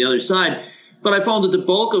liturgy from the other side. But I found that the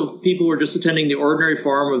bulk of people who were just attending the ordinary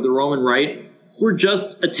form of the Roman Rite were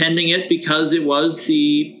just attending it because it was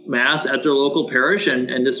the Mass at their local parish,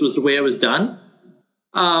 and this was the way it was done.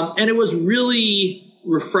 And it was really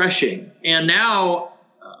refreshing. And now,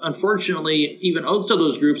 unfortunately, even outside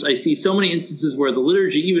those groups, I see so many instances where the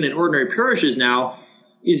liturgy, even in ordinary parishes now,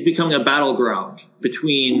 is becoming a battleground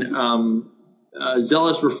between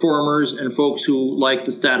zealous reformers and folks who like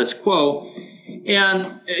the status quo.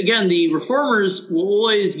 And again, the reformers will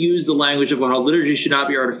always use the language of how liturgy should not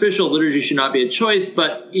be artificial, liturgy should not be a choice,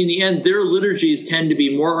 but in the end, their liturgies tend to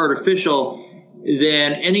be more artificial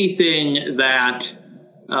than anything that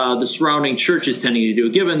the surrounding church is tending to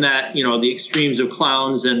do, given that, the extremes of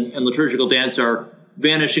clowns and liturgical dance are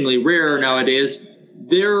vanishingly rare nowadays.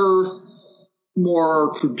 Their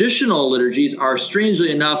more traditional liturgies are,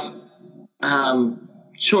 strangely enough,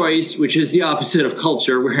 choice, which is the opposite of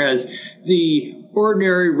culture, whereas the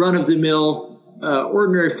ordinary run-of-the-mill,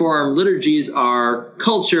 ordinary form liturgies are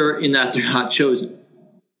culture in that they're not chosen.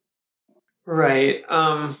 Right.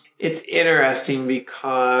 It's interesting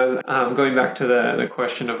because going back to the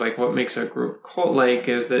question of like what makes a group cult-like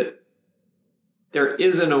is that there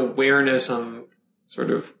is an awareness on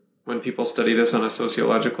sort of when people study this on a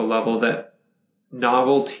sociological level that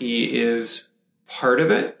novelty is part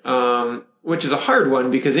of it, which is a hard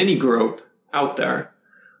one because any group out there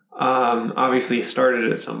obviously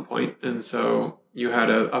started at some point, and so you had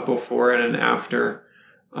a before and an after.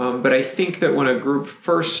 But I think that when a group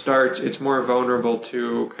first starts, it's more vulnerable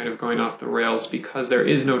to kind of going off the rails because there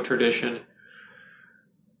is no tradition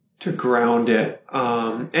to ground it.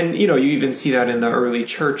 And, you even see that in the early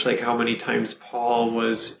church, like how many times Paul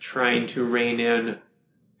was trying to rein in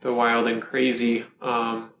the wild and crazy.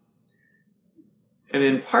 And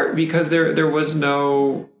in part because there was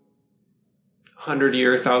no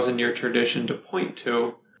 100-year, 1,000-year tradition to point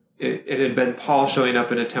to. It had been Paul showing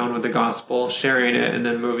up in a town with the gospel, sharing it, and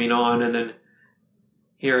then moving on, and then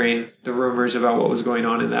hearing the rumors about what was going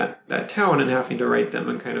on in that town and having to write them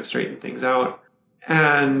and kind of straighten things out.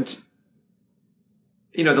 And,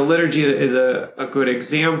 the liturgy is a good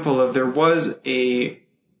example of there was a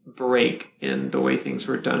break in the way things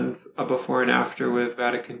were done before and after with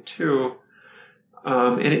Vatican II.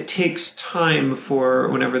 And it takes time for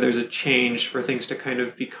whenever there's a change for things to kind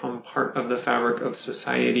of become part of the fabric of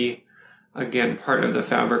society, again, part of the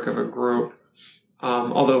fabric of a group.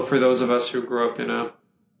 Although for those of us who grew up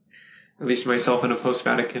at least myself, in a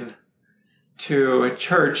post-Vatican II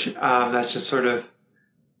church, that's just sort of,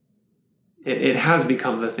 it has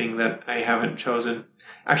become the thing that I haven't chosen.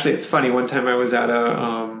 Actually, it's funny. One time I was at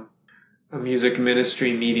a music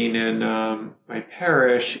ministry meeting in my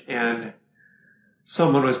parish, and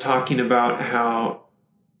someone was talking about how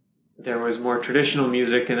there was more traditional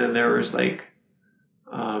music, and then there was like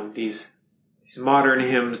these modern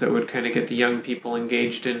hymns that would kind of get the young people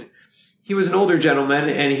engaged in. He was an older gentleman,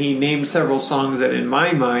 and he named several songs that in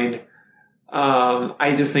my mind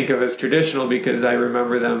I just think of as traditional because I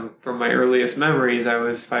remember them from my earliest memories. I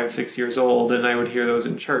was 5-6 years old, and I would hear those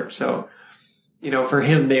in church. So, for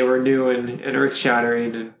him, they were new and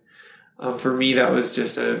earth-shattering, and for me, that was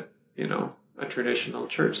just a a traditional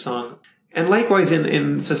church song. And likewise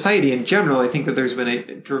in society in general, I think that there's been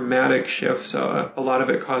a dramatic shift. So a lot of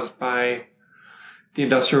it caused by the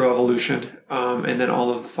Industrial Revolution, and then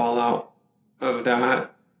all of the fallout of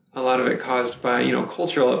that. A lot of it caused by,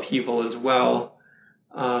 cultural upheaval as well,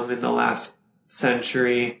 in the last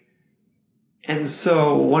century. And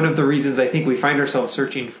so one of the reasons I think we find ourselves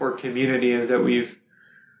searching for community is that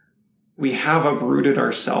we have uprooted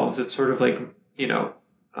ourselves. It's sort of like,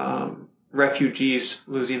 refugees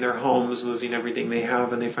losing their homes, losing everything they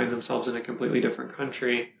have, and they find themselves in a completely different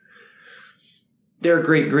country. Their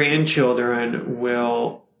great-grandchildren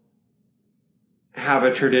will have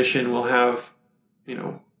a tradition, will have,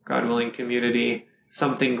 God willing, community,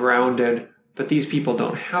 something grounded, but these people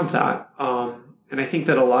don't have that. And I think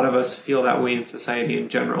that a lot of us feel that way in society in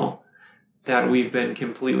general, that we've been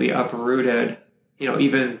completely uprooted.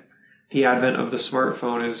 Even the advent of the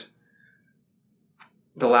smartphone is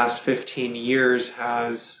the last 15 years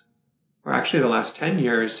or actually the last 10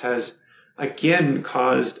 years has again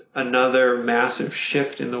caused another massive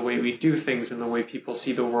shift in the way we do things, in the way people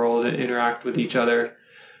see the world and interact with each other.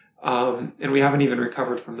 And we haven't even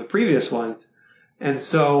recovered from the previous ones. And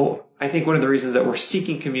so I think one of the reasons that we're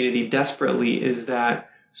seeking community desperately is that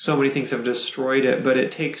so many things have destroyed it, but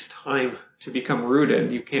it takes time to become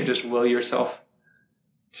rooted. You can't just will yourself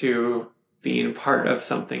to being part of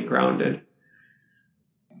something grounded.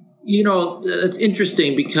 It's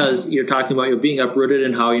interesting because you're talking about being uprooted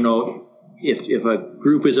and how, if a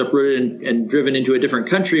group is uprooted and driven into a different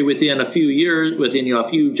country within a few years, within a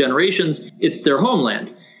few generations, it's their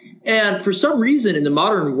homeland. And for some reason in the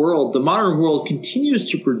modern world continues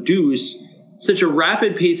to produce such a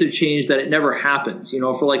rapid pace of change that it never happens.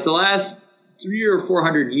 For like the last 300 or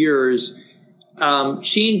 400 years,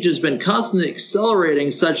 change has been constantly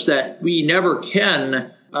accelerating such that we never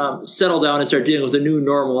can settle down and start dealing with a new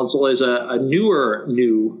normal. It's always a newer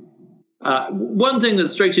new. One thing that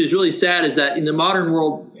strikes you as really sad is that in the modern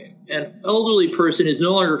world, an elderly person is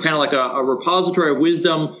no longer kind of like a repository of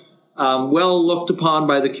wisdom, well looked upon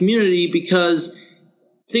by the community, because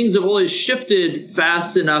things have always shifted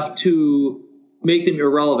fast enough to make them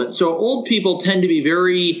irrelevant. So old people tend to be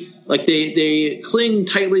very, like they cling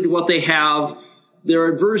tightly to what they have. They're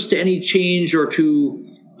adverse to any change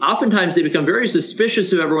oftentimes they become very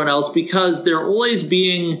suspicious of everyone else because they're always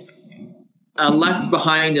being left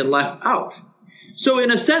behind and left out. So in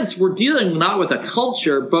a sense, we're dealing not with a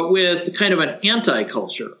culture, but with kind of an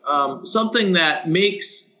anti-culture, something that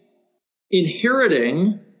makes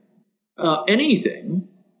inheriting anything.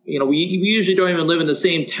 We usually don't even live in the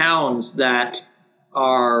same towns that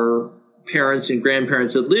our parents and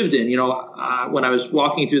grandparents had lived in. When I was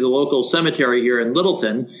walking through the local cemetery here in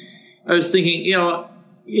Littleton, I was thinking,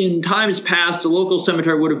 in times past, the local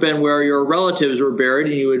cemetery would have been where your relatives were buried,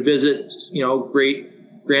 and you would visit, great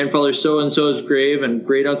grandfather so-and-so's grave and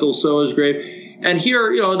great uncle so-and-so's grave. And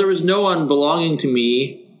here, there was no one belonging to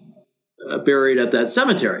me buried at that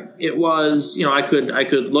cemetery. It was, I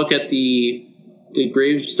could look at the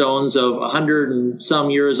gravestones of 100 and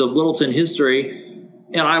some years of Littleton history,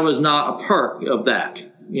 and I was not a part of that,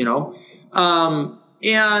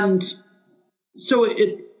 and so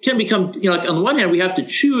it can become, like on the one hand, we have to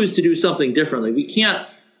choose to do something differently. We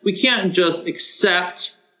can't just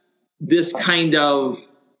accept this kind of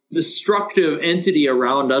destructive entity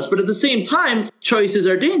around us, but at the same time, choices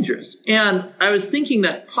are dangerous. And I was thinking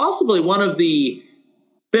that possibly one of the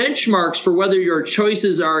benchmarks for whether your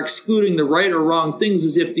choices are excluding the right or wrong things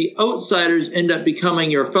is if the outsiders end up becoming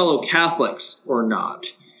your fellow Catholics or not.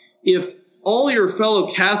 If all your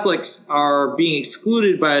fellow Catholics are being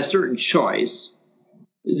excluded by a certain choice,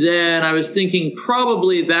 then I was thinking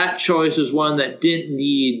probably that choice was one that didn't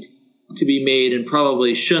need to be made and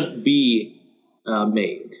probably shouldn't be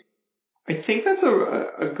made. I think that's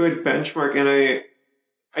a good benchmark, and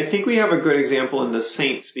I think we have a good example in the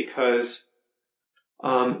saints because,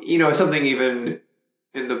 something even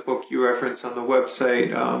in the book you reference on the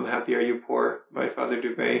website, Happy Are You Poor by Father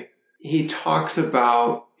Dubé, he talks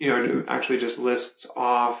about, actually just lists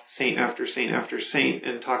off saint after saint after saint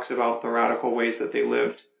and talks about the radical ways that they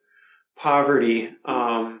lived poverty.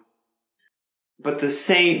 But the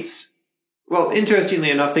saints, well, interestingly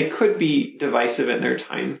enough, they could be divisive in their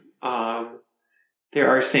time. There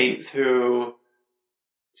are saints who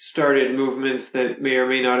started movements that may or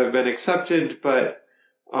may not have been accepted, but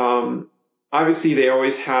obviously they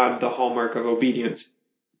always had the hallmark of obedience,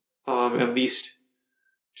 at least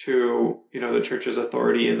to, the church's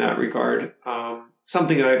authority in that regard.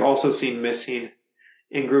 Something that I've also seen missing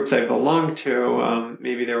in groups I belong to.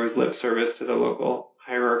 Maybe there was lip service to the local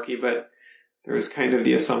hierarchy, but there was kind of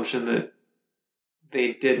the assumption that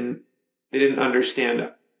they didn't they didn't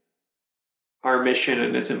understand our mission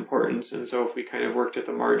and its importance. And so if we kind of worked at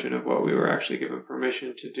the margin of what we were actually given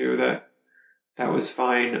permission to do, that was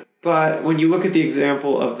fine. But when you look at the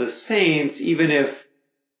example of the saints, even if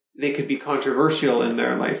they could be controversial in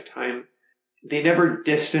their lifetime, they never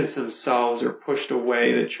distanced themselves or pushed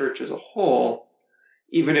away the church as a whole,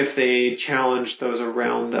 even if they challenged those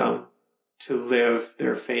around them to live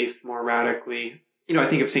their faith more radically. I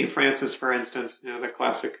think of St. Francis, for instance, the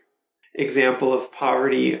classic example of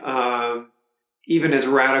poverty. Even as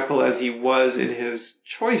radical as he was in his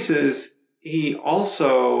choices, he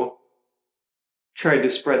also tried to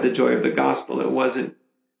spread the joy of the gospel. It wasn't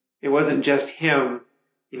just him,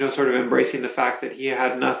 sort of embracing the fact that he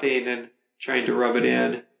had nothing and trying to rub it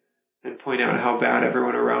in and point out how bad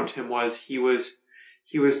everyone around him was. He was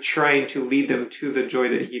trying to lead them to the joy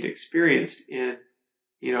that he'd experienced in,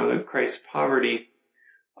 the Christ's poverty.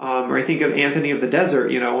 Or I think of Anthony of the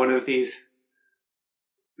Desert, one of these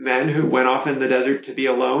men who went off in the desert to be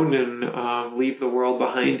alone and leave the world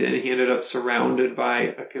behind, and he ended up surrounded by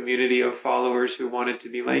a community of followers who wanted to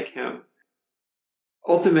be like him.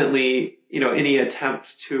 Ultimately, any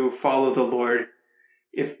attempt to follow the Lord,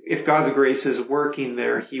 if God's grace is working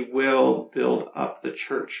there, he will build up the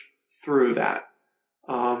church through that.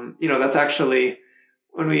 That's actually,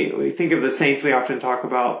 when we think of the saints, we often talk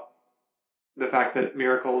about the fact that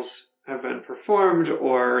miracles have been performed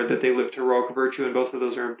or that they lived heroic virtue, and both of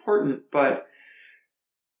those are important. But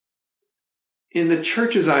in the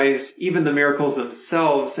church's eyes, even the miracles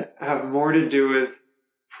themselves have more to do with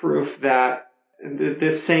proof that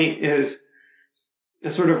this saint is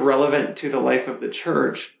sort of relevant to the life of the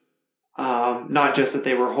church, not just that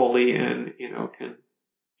they were holy and, can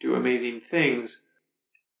do amazing things.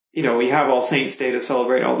 We have All Saints' Day to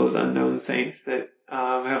celebrate all those unknown saints that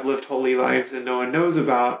have lived holy lives and no one knows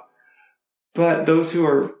about. But those who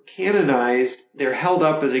are canonized, they're held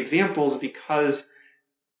up as examples because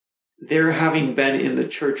their having been in the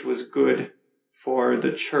church was good for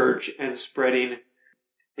the church, and spreading,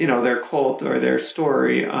 their cult or their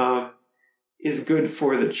story is good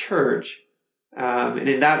for the church. And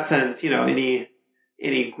in that sense,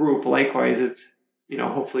 any group, likewise, it's,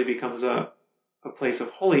 hopefully becomes a place of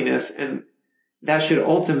holiness, and that should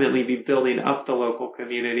ultimately be building up the local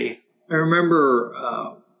community. I remember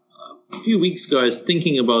a few weeks ago I was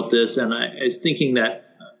thinking about this, and I was thinking that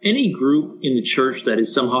any group in the church that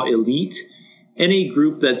is somehow elite, any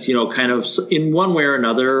group that's, kind of in one way or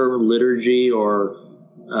another, liturgy or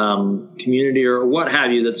community or what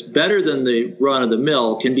have you, that's better than the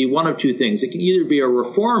run-of-the-mill, can be one of two things. It can either be a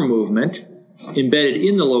reform movement embedded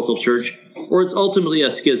in the local church, or it's ultimately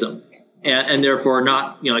a schism. And therefore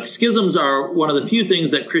not, like schisms are one of the few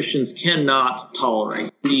things that Christians cannot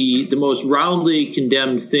tolerate. The most roundly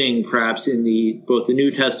condemned thing, perhaps, in both the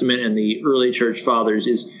New Testament and the early church fathers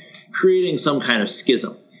is creating some kind of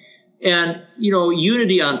schism. And,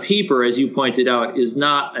 unity on paper, as you pointed out, is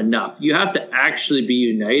not enough. You have to actually be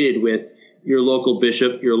united with your local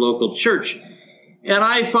bishop, your local church. And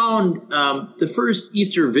I found the first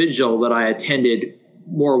Easter vigil that I attended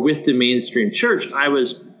more with the mainstream church, I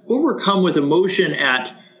was overcome with emotion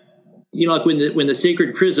at, like when the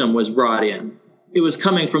sacred chrism was brought in. It was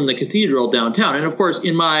coming from the cathedral downtown. And of course,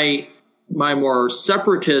 in my more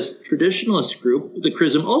separatist traditionalist group, the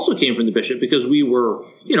chrism also came from the bishop because we were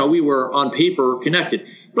on paper connected.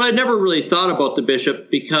 But I never really thought about the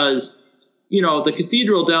bishop because, the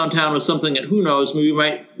cathedral downtown was something that, who knows, we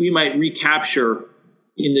might recapture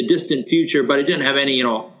in the distant future, but it didn't have any,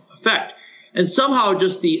 effect. And somehow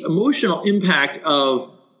just the emotional impact of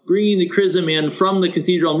bringing the chrism in from the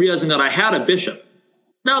cathedral and realizing that I had a bishop.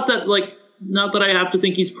 Not that I have to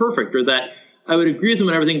think he's perfect or that I would agree with him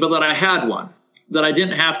and everything, but that I had one. That I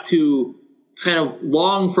didn't have to kind of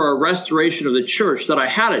long for a restoration of the church, that I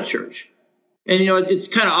had a church. And, it's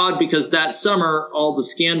kind of odd because that summer, all the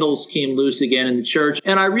scandals came loose again in the church.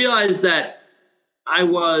 And I realized that I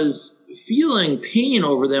was feeling pain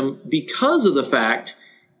over them because of the fact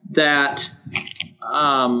that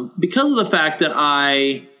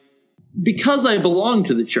because I belonged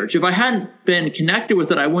to the church. If I hadn't been connected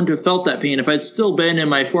with it, I wouldn't have felt that pain. If I'd still been in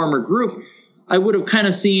my former group, I would have kind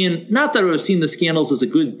of seen, not that I would have seen the scandals as a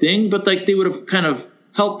good thing, but like they would have kind of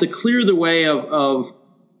helped to clear the way of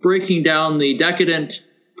breaking down the decadent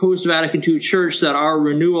post-Vatican II church that our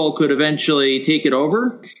renewal could eventually take it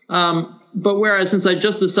over. But whereas since I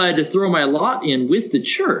just decided to throw my lot in with the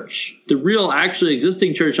church, the real actually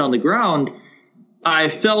existing church on the ground, I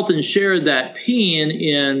felt and shared that pain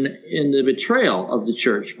in the betrayal of the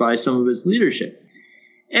church by some of its leadership.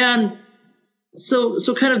 And so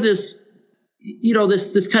kind of this,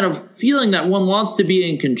 this kind of feeling that one wants to be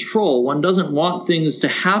in control. One doesn't want things to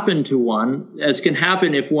happen to one, as can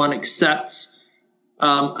happen if one accepts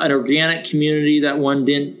an organic community that one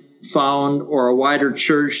didn't found or a wider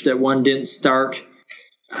church that one didn't start.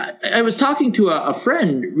 I was talking to a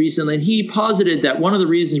friend recently, and he posited that one of the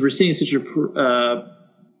reasons we're seeing such a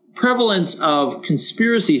prevalence of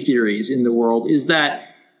conspiracy theories in the world is that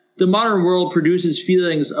the modern world produces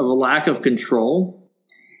feelings of a lack of control.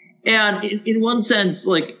 And in one sense,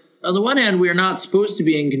 like, on the one hand, we are not supposed to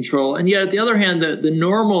be in control. And yet, on the other hand, the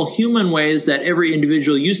normal human ways that every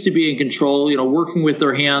individual used to be in control, working with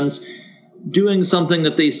their hands, doing something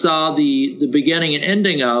that they saw the beginning and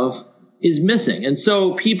ending of, is missing. And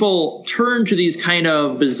so people turn to these kind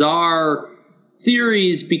of bizarre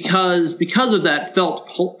theories because of that felt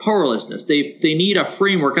powerlessness. They need a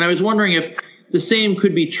framework. And I was wondering if the same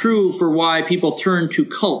could be true for why people turn to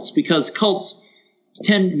cults, because cults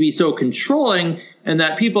tend to be so controlling, and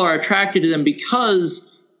that people are attracted to them because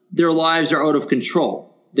their lives are out of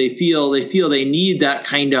control. They feel they need that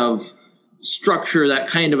kind of structure, that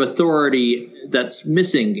kind of authority that's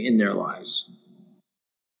missing in their lives.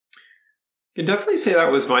 I can definitely say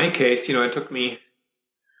that was my case. It took me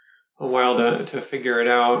a while to figure it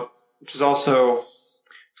out, which is also,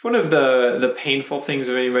 it's one of the painful things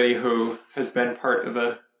of anybody who has been part of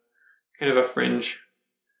a kind of a fringe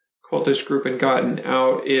cultish group and gotten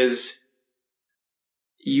out, is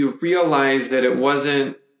you realize that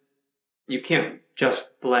you can't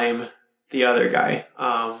just blame the other guy.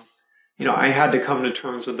 I had to come to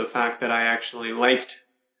terms with the fact that I actually liked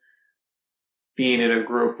being in a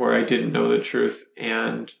group where I didn't know the truth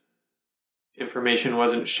and information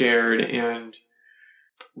wasn't shared and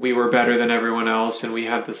we were better than everyone else and we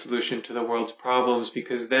had the solution to the world's problems,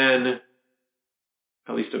 because then,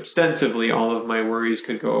 at least ostensibly, all of my worries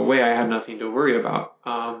could go away. I had nothing to worry about.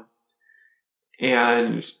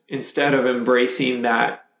 And instead of embracing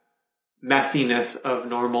that messiness of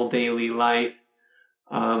normal daily life,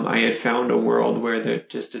 I had found a world where that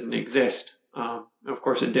just didn't exist. Of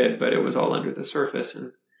course it did, but it was all under the surface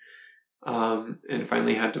and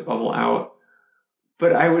finally had to bubble out.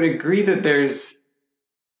 But I would agree that there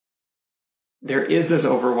is this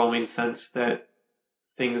overwhelming sense that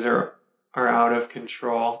things are out of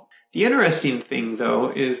control. The interesting thing,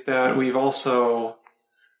 though, is that we've also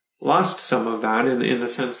lost some of that in the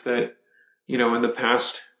sense that, in the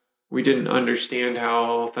past, we didn't understand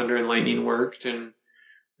how thunder and lightning worked, and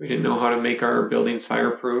we didn't know how to make our buildings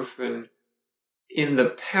fireproof. And in the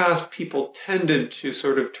past, people tended to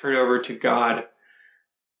sort of turn over to God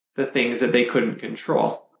the things that they couldn't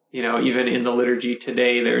control. Even in the liturgy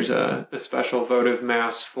today, there's a special votive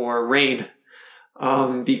mass for rain,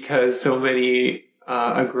 because so many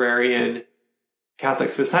agrarian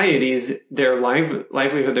Catholic societies, their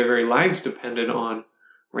livelihood, their very lives depended on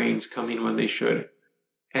rains coming when they should.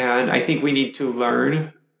 And I think we need to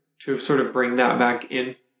learn to sort of bring that back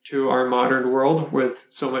into our modern world with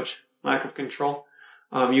so much lack of control.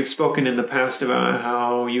 You've spoken in the past about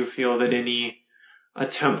how you feel that any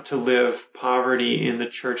attempt to live poverty in the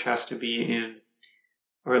church has to be in,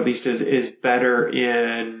 or at least is better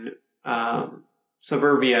in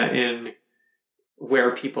suburbia, in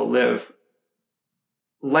where people live.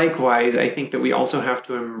 Likewise, I think that we also have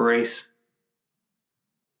to embrace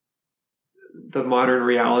the modern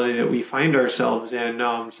reality that we find ourselves in.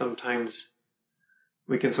 Sometimes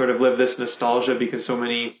we can sort of live this nostalgia because so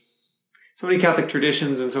many Catholic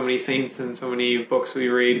traditions and so many saints and so many books we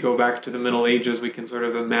read go back to the Middle Ages. We can sort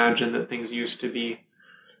of imagine that things used to be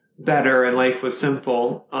better and life was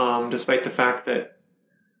simple, despite the fact that,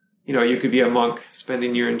 you could be a monk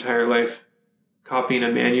spending your entire life copying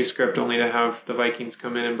a manuscript only to have the Vikings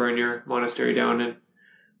come in and burn your monastery down and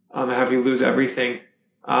have you lose everything.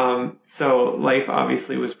 So life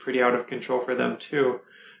obviously was pretty out of control for them too.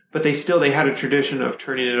 But they had a tradition of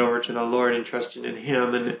turning it over to the Lord and trusting in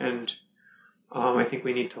Him, and I think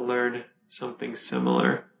we need to learn something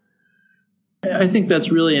similar. I think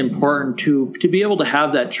that's really important to be able to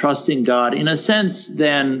have that trust in God. In a sense,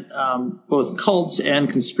 then both cults and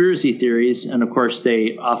conspiracy theories, and of course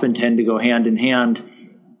they often tend to go hand in hand.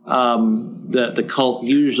 The cult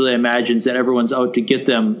usually imagines that everyone's out to get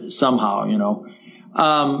them somehow,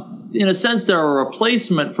 In a sense, they're a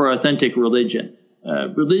replacement for authentic religion.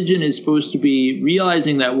 Religion is supposed to be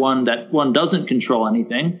realizing that one doesn't control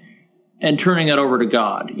anything and turning it over to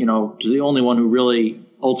God, to the only one who really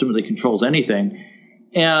ultimately controls anything.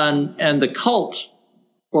 And the cult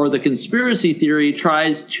or the conspiracy theory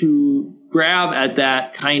tries to grab at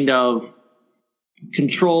that kind of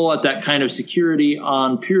control, at that kind of security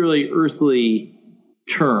on purely earthly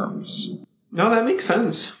terms. No, that makes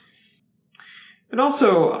sense. And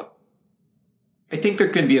also, I think there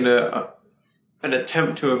can be an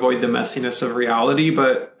attempt to avoid the messiness of reality,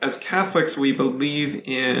 but as Catholics, we believe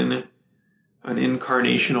in an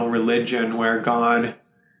incarnational religion where God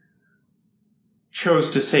chose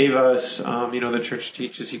to save us. The church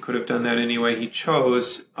teaches he could have done that anyway. He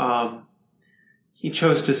chose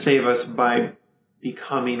to save us by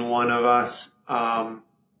becoming one of us.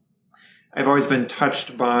 I've always been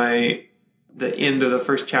touched by the end of the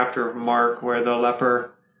first chapter of Mark, where the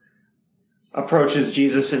leper approaches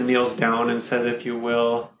Jesus and kneels down and says, "If you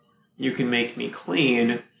will, you can make me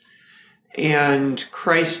clean." And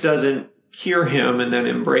Christ doesn't cure him and then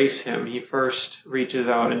embrace him. He first reaches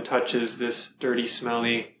out and touches this dirty,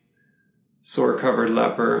 smelly, sore-covered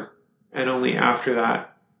leper. And only after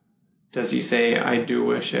that does he say, "I do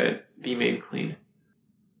wish it be made clean."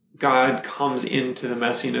 God comes into the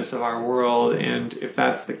messiness of our world, and if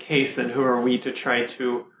that's the case, then who are we to try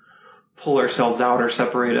to pull ourselves out or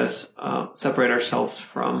separate ourselves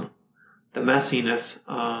from the messiness?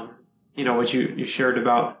 What you shared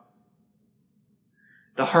about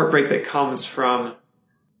the heartbreak that comes from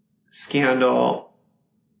scandal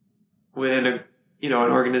within an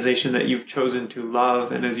organization that you've chosen to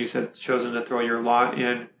love, and as you said, chosen to throw your lot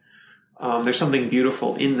in. There's something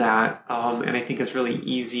beautiful in that, and I think it's really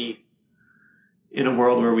easy in a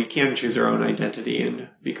world where we can choose our own identity and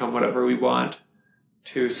become whatever we want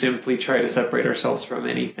to simply try to separate ourselves from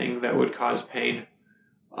anything that would cause pain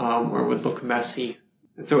or would look messy.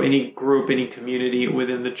 And so any group, any community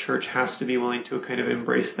within the church has to be willing to kind of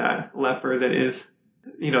embrace that leper that is,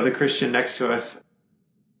 the Christian next to us.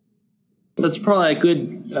 That's probably a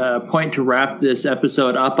good point to wrap this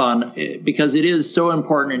episode up on, because it is so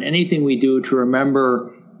important in anything we do to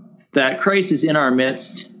remember that Christ is in our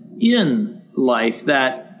midst in life,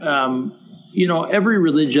 that, every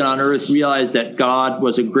religion on earth realized that God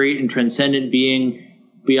was a great and transcendent being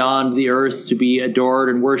beyond the earth to be adored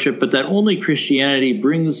and worshiped, but that only Christianity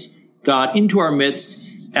brings God into our midst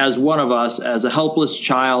as one of us, as a helpless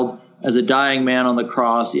child, as a dying man on the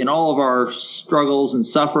cross, in all of our struggles and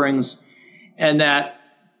sufferings. And that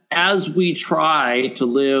as we try to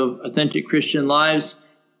live authentic Christian lives,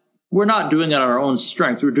 we're not doing it on our own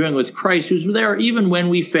strength. We're doing it with Christ, who's there even when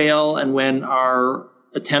we fail and when our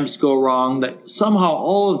attempts go wrong, that somehow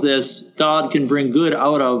all of this, God can bring good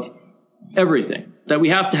out of everything. That we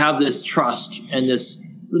have to have this trust and this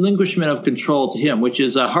relinquishment of control to him, which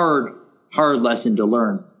is a hard lesson to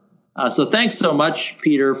learn. So thanks so much,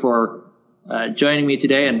 Peter, for joining me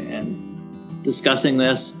today and discussing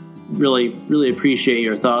this. Really, really appreciate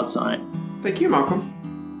your thoughts on it. Thank you, Malcolm.